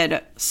 also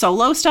did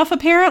solo stuff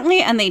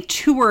apparently, and they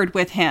toured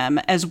with him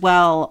as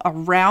well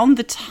around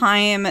the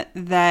time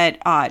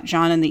that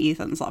John and the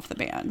Ethans left the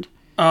band.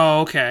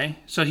 Oh, okay.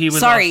 So he was...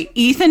 Sorry,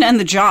 Ethan and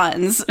the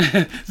Johns.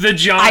 The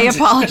Johns. I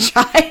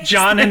apologize.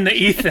 John and the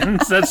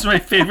Ethans. That's my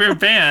favorite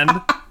band.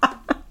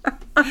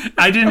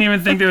 I didn't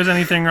even think there was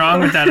anything wrong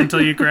with that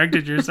until you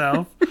corrected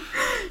yourself.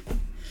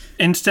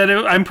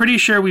 I'm pretty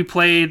sure we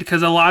played,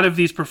 because a lot of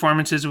these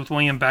performances with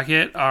William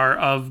Beckett are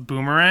of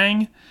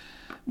Boomerang,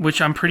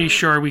 which I'm pretty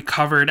sure we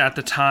covered at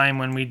the time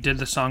when we did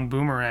the song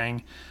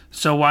Boomerang.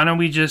 So why don't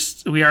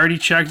we already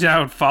checked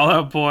out Fall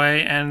Out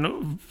Boy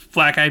and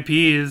Black Eyed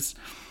Peas.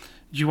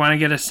 Do you want to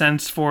get a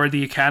sense for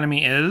The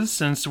Academy Is,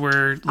 since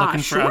we're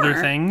looking for other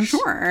things?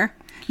 Sure.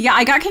 Yeah,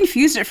 I got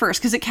confused at first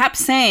because it kept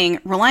saying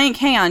Relient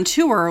K on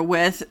tour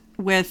with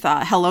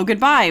Hello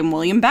Goodbye and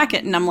William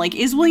Beckett, and I'm like,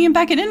 is William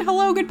Beckett in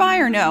Hello Goodbye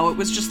or no? It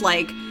was just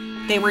like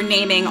they were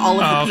naming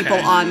all of the people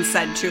on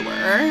said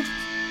tour.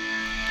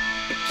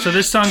 So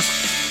this song's...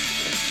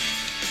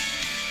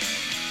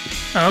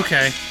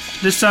 Okay.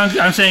 This song,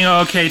 I'm saying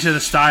okay to the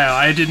style.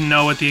 I didn't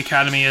know what The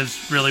Academy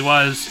Is really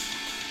was.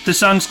 The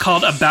song's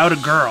called About a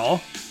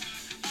Girl.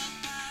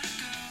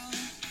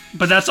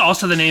 But that's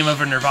also the name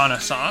of a Nirvana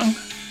song.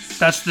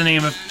 That's the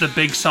name of the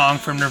big song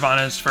from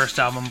Nirvana's first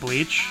album,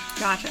 Bleach.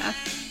 Gotcha.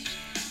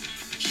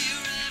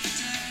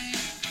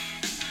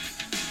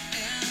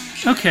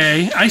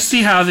 Okay, I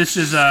see how this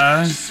is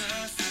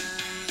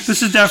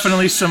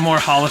definitely some more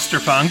Hollister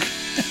punk.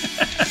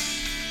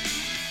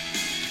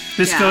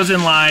 This goes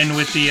in line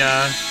with the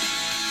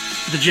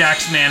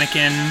Jack's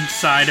Mannequin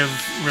side of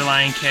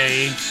Relient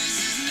K,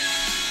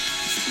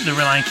 the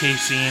Relient K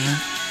scene.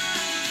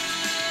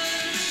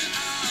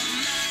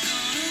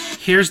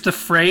 Here's the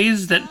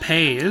phrase that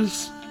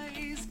pays.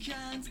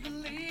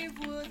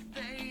 believe what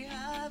they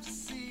have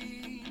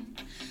seen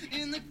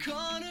in the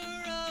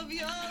corner of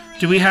your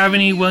Do we have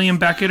any William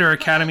Beckett or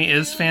Academy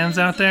Is fans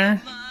out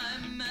there?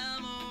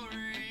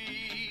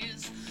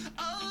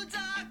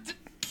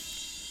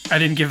 I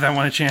didn't give that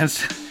one a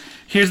chance.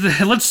 Here's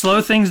the. Let's slow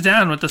things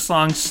down with the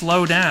song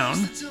 "Slow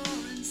Down."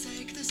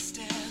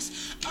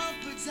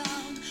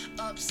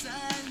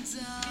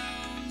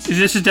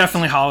 This is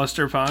definitely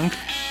Hollister punk.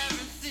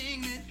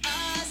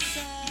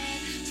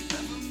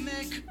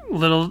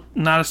 Little,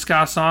 not a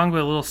ska song,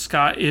 but a little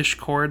ska-ish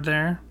chord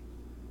there.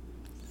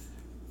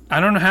 I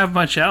don't have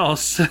much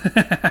else.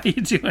 How you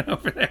doing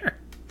over there?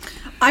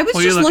 I was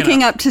just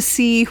looking up to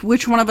see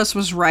which one of us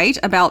was right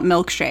about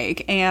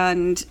milkshake,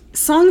 and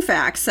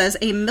Songfacts says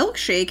a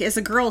milkshake is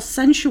a girl's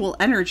sensual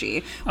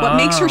energy, what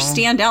makes her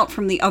stand out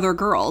from the other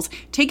girls.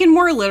 Taken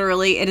more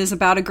literally, it is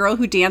about a girl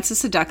who dances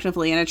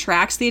seductively and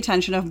attracts the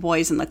attention of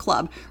boys in the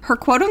club. Her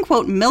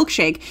quote-unquote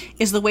milkshake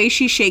is the way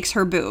she shakes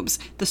her boobs,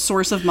 the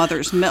source of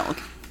mother's milk.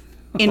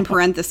 In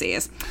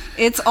parentheses.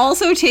 It's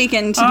also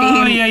taken to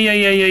be...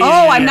 yeah.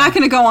 I'm not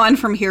going to go on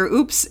from here.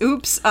 Oops.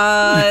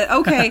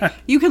 Okay,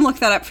 you can look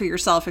that up for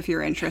yourself if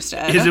you're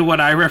interested. Is it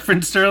what I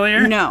referenced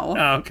earlier? No.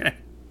 Oh, okay.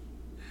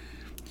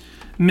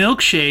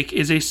 Milkshake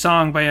is a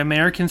song by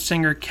American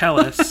singer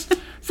Kellis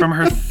from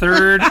her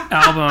third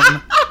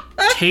album,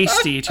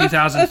 Tasty,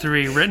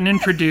 2003, written and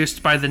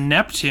produced by the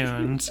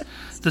Neptunes.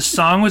 The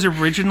song was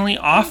originally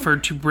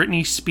offered to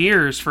Britney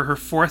Spears for her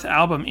fourth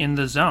album, In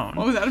the Zone.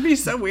 Oh, that'd be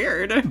so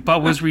weird.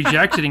 But was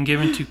rejected and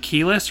given to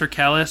Kelis or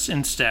Kellis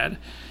instead.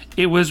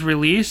 It was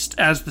released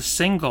as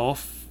the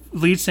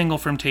lead single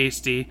from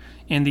Tasty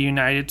in the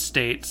United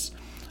States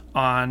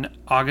on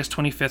August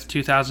 25th,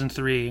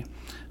 2003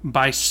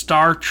 by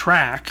Star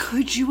Trek.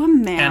 Could you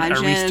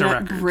imagine Arista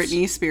Records.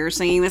 Britney Spears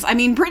singing this? I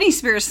mean, Britney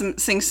Spears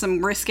sings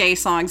some risque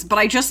songs, but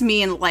I just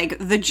mean, like,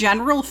 the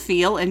general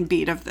feel and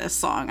beat of this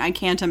song. I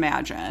can't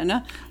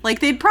imagine. Like,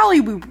 they'd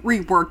probably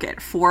rework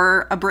it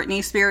for a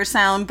Britney Spears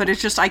sound, but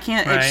it's just, I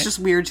can't, Right. It's just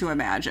weird to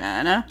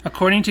imagine.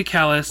 According to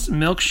Kellis,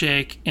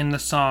 milkshake in the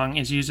song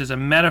is used as a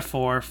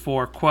metaphor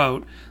for,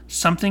 quote,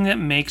 something that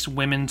makes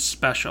women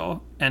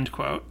special, end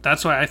quote.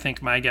 That's why I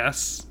think my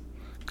guess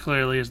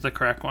clearly is the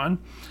correct one.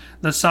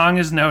 The song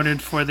is noted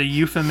for the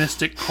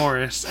euphemistic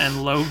chorus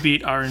and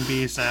low-beat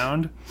R&B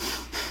sound.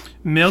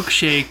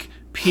 Milkshake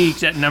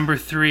peaked at number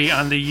 3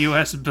 on the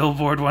U.S.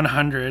 Billboard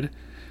 100,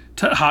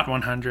 Hot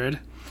 100,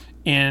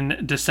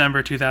 in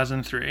December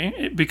 2003,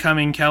 it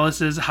becoming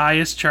Kellis's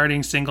highest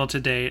charting single to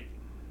date.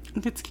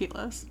 It's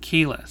Kelis.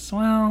 Kelis.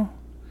 Well,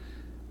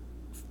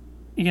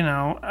 you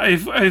know,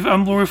 if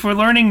we're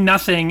learning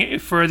nothing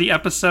for the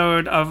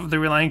episode of the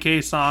Relient K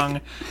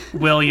song,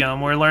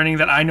 William, we're learning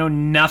that I know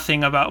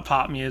nothing about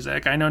pop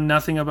music. I know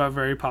nothing about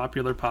very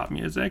popular pop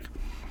music.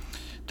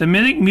 The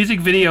music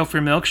video for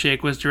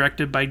Milkshake was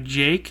directed by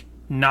Jake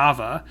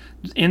Nava.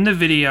 In the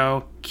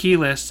video,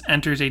 Kelis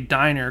enters a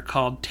diner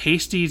called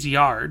Tasty's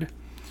Yard.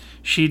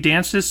 She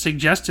dances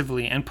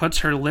suggestively and puts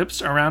her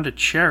lips around a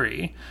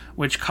cherry,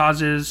 which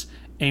causes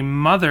a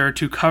mother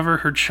to cover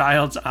her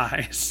child's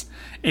eyes.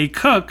 A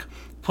cook,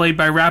 played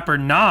by rapper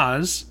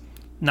Nas,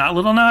 not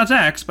Lil Nas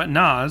X, but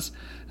Nas,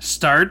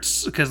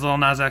 starts, because Lil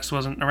Nas X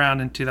wasn't around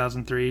in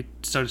 2003,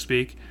 so to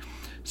speak,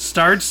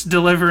 starts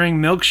delivering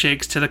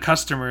milkshakes to the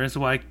customers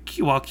while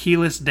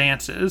Kelis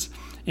dances.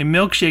 A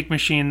milkshake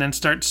machine then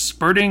starts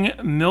spurting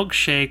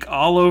milkshake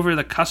all over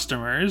the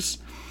customers.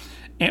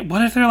 And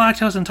what if they're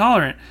lactose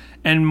intolerant?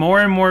 And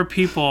more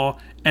people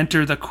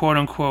enter the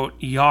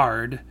quote-unquote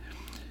yard.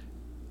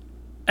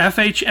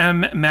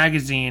 FHM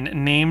magazine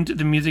named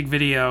the music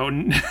video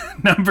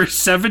number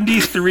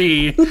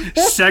 73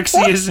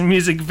 sexiest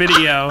music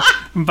video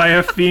by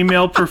a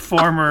female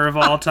performer of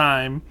all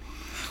time.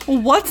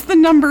 What's the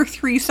number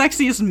 3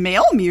 sexiest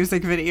male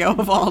music video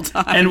of all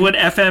time? And would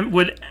FHM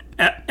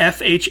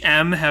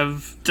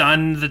have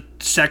done the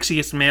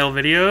sexiest male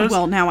videos?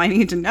 Well, now I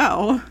need to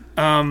know.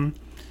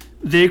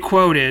 They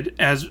quoted,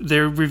 as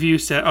their review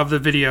of the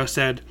video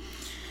said,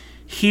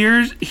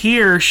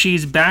 Here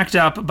she's backed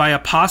up by a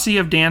posse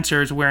of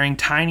dancers wearing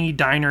tiny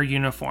diner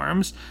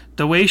uniforms.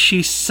 The way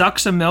she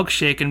sucks a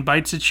milkshake and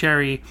bites a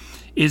cherry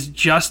is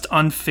just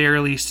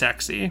unfairly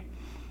sexy.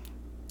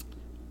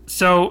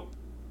 So,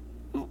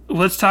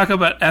 let's talk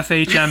about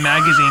FHM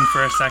magazine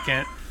for a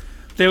second.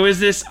 There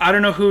was this, I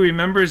don't know who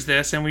remembers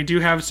this, and we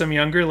do have some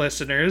younger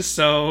listeners,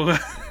 so...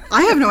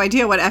 I have no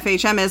idea what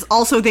FHM is.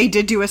 Also, they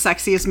did do a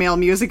sexiest male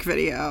music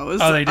videos.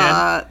 Oh, they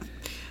did?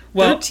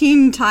 Well,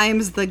 13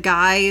 times the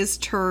guys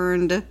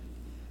turned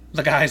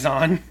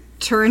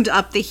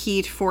up the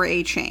heat for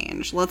a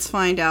change. Let's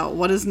find out.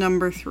 What is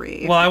number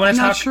 3? Well, I'm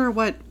not sure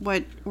what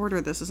order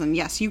this is in.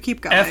 Yes, you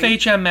keep going.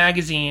 FHM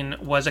magazine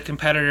was a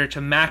competitor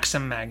to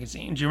Maxim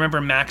magazine. Do you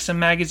remember Maxim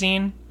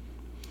magazine?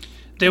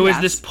 There was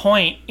this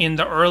point in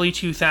the early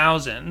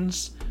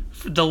 2000s,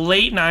 the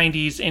late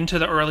 90s into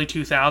the early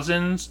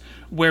 2000s,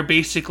 where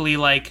basically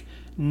like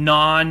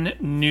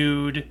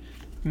non-nude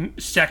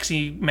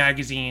sexy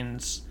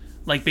magazines,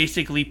 like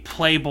basically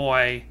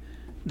Playboy,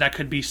 that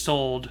could be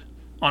sold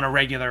on a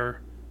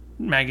regular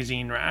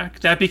magazine rack.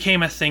 That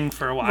became a thing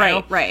for a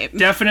while. Right.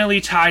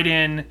 Definitely tied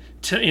in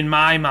to, in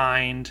my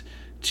mind,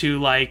 to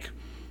like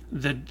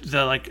the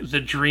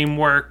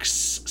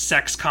DreamWorks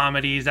sex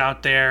comedies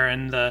out there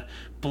and the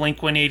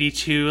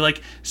Blink-182,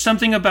 like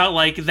something about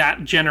like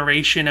that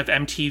generation of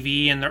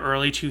MTV in the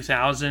early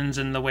 2000s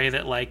and the way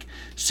that like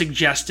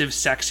suggestive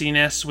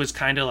sexiness was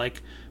kind of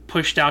like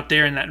pushed out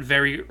there in that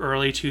very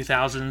early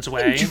 2000s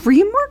way.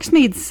 DreamWorks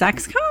made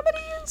sex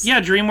comedies?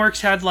 Yeah, DreamWorks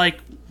had like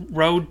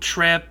Road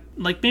Trip.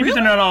 Like maybe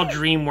they're not all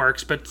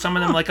DreamWorks, but some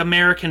of them like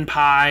American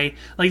Pie.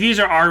 Like these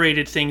are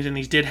R-rated things, and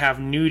these did have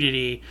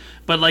nudity.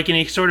 But like in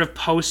a sort of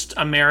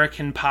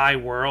post-American Pie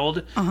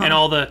world, and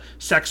all the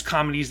sex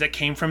comedies that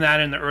came from that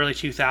in the early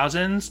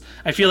 2000s,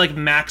 I feel like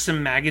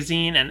Maxim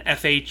magazine and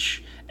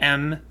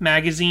FHM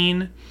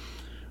magazine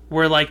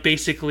were like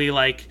basically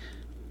like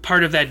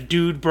part of that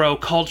dude bro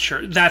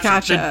culture. That's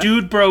Gotcha. the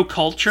dude bro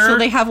culture. So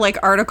they have like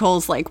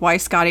articles like Why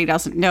Scotty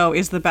Doesn't Know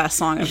is the best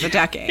song of the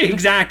decade.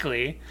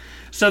 Exactly.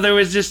 So there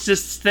was just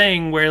this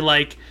thing where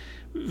like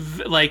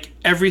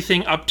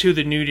everything up to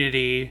the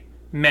nudity,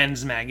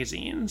 men's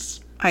magazines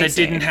I that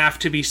see. didn't have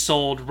to be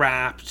sold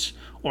wrapped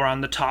or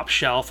on the top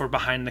shelf or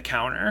behind the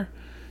counter.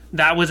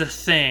 That was a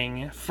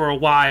thing for a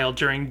while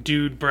during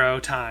dude bro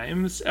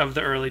times of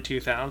the early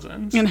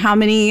 2000s. And how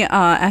many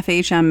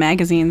FHM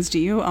magazines do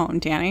you own,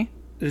 Danny?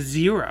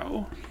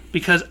 0.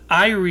 Because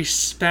I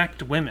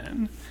respect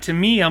women. To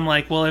me, I'm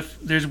like, well, if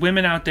there's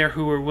women out there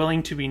who are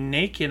willing to be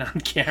naked on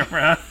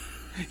camera,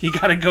 you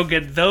gotta go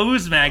get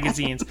those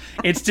magazines.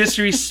 It's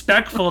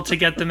disrespectful to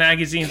get the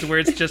magazines where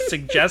it's just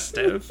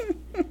suggestive.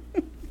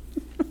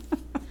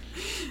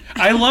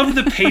 I love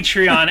the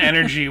Patreon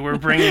energy we're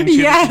bringing to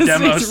this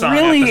demo song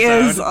really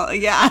episode.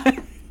 is.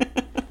 Yeah.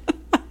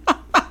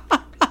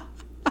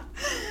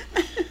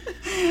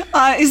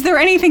 Is there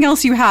anything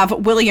else you have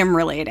William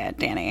related,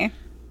 Danny?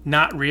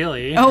 Not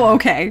really. Oh,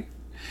 okay.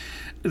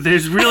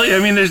 There's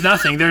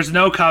nothing. There's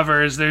no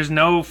covers. There's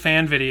no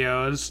fan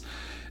videos.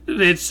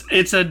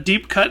 It's a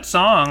deep cut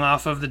song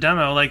off of the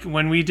demo. Like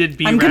when we did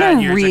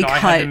B-Rad years ago, I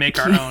had to make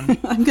our own.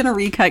 I'm gonna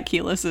recut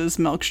Keyless's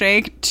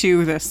Milkshake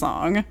to this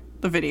song,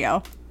 the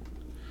video.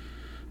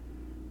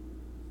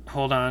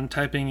 Hold on,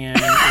 typing in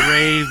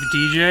Rave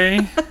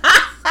DJ.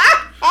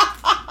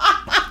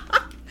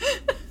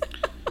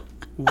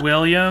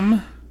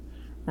 William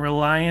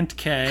Reliant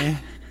K.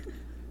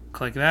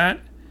 Click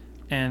that.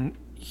 And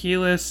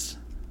Keyless,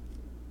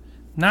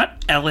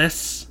 not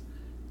Ellis,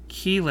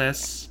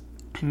 Keyless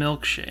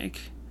Milkshake.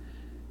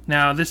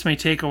 Now, this may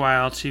take a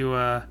while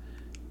to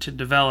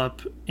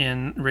develop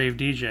in Rave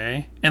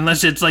DJ,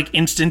 unless it's like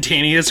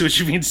instantaneous,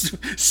 which means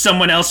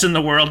someone else in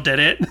the world did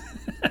it.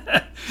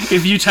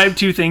 If you type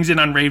two things in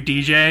on Rave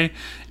DJ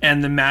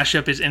and the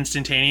mashup is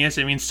instantaneous,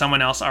 it means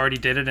someone else already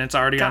did it and it's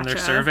already on their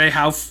survey.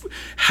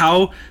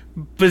 How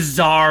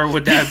bizarre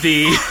would that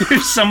be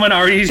if someone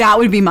already... That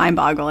would be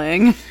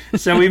mind-boggling.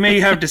 So we may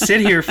have to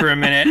sit here for a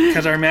minute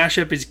because our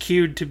mashup is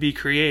queued to be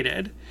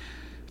created.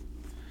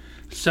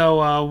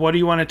 So what do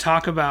you want to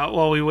talk about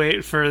while we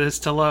wait for this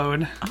to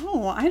load?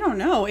 Oh, I don't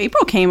know.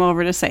 April came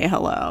over to say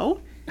hello.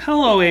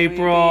 Hello,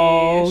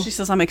 April. She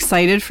says, I'm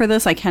excited for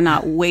this. I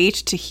cannot wait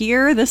to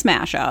hear this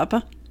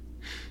mashup.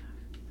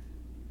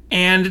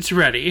 And it's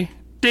ready.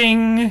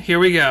 Ding! Here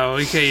we go.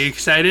 Okay, you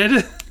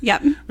excited?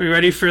 Yep. We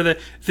ready for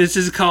this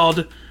is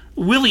called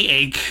Willy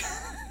Ache.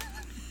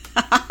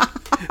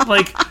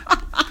 Like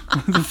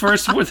the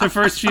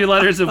first few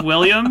letters of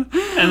William,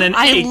 and then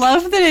I ache.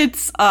 love that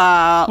it's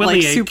like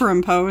Ache.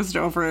 superimposed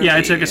over. Yeah,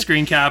 I took a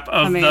screen cap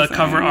of Amazing. the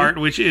cover art,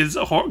 which is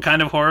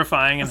kind of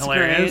horrifying and That's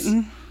hilarious.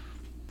 great.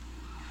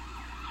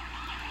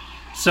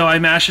 So I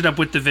mash it up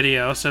with the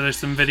video. So there's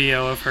some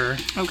video of her.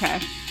 Okay.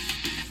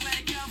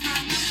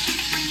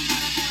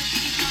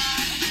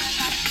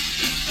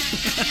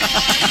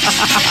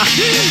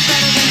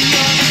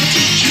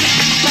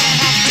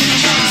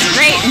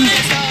 Great.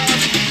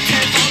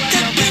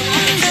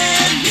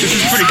 This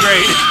is pretty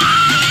great.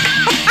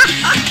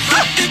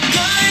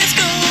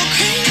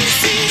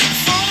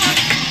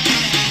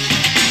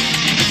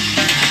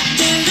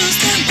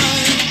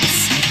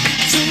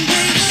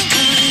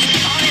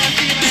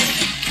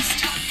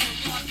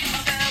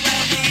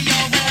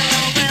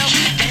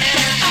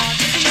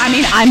 I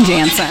mean, I'm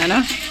dancing.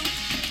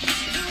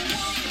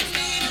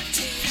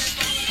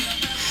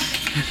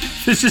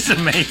 This is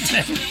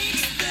amazing.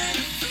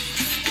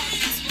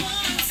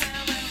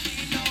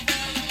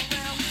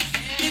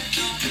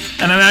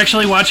 And I'm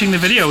actually watching the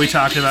video we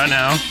talked about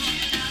now.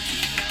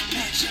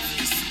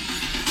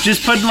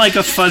 Just putting like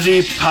a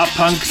fuzzy pop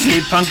punk,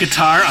 skate punk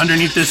guitar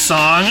underneath this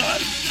song.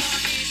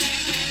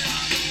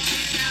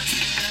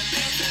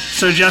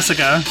 So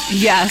Jessica,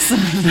 Yes.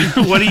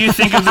 what do you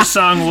think of the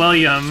song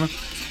William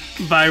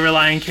by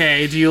Reliant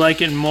K? Do you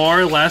like it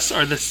more, less,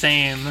 or the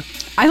same?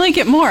 I like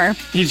it more.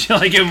 You do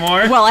like it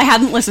more? Well, I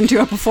hadn't listened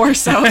to it before,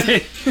 so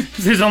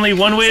There's only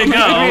one way to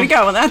go. way to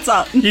go. That's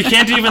up. You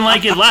can't even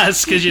like it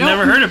less because you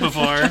never heard it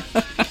before.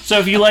 So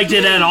if you liked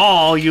it at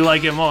all, you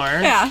like it more.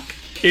 Yeah.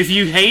 If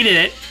you hated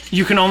it,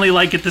 you can only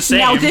like it the same.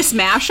 Now this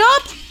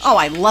mashup? Oh,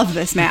 I love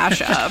this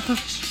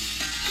mashup.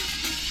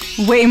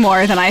 Way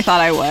more than I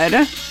thought I would.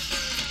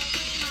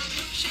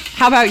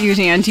 How about you,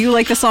 Dan? Do you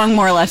like the song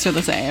more or less or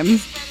the same?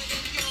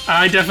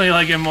 I definitely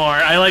like it more.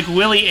 I like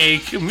Willie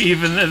Ake,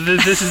 even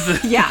this is the...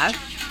 Yeah.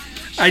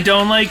 I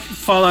don't like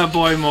Fall Out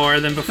Boy more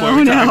than before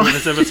we no. talked about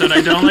this episode.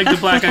 I don't like the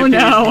Black Eyed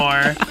Peas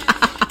more.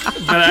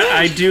 But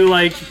I do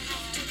like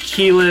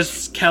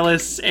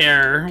Kellis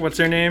Air. What's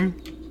her name?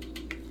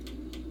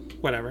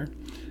 Whatever.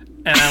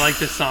 And I like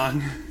this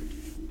song.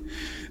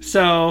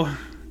 So,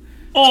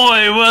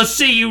 I will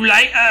see you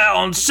later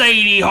on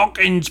Sadie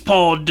Hawkins'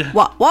 pod.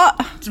 What?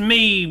 It's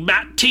me,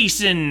 Matt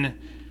Thiessen,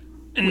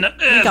 and the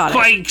got it.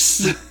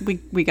 Earthquakes.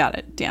 We got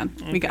it, Dan.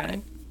 We got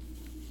it.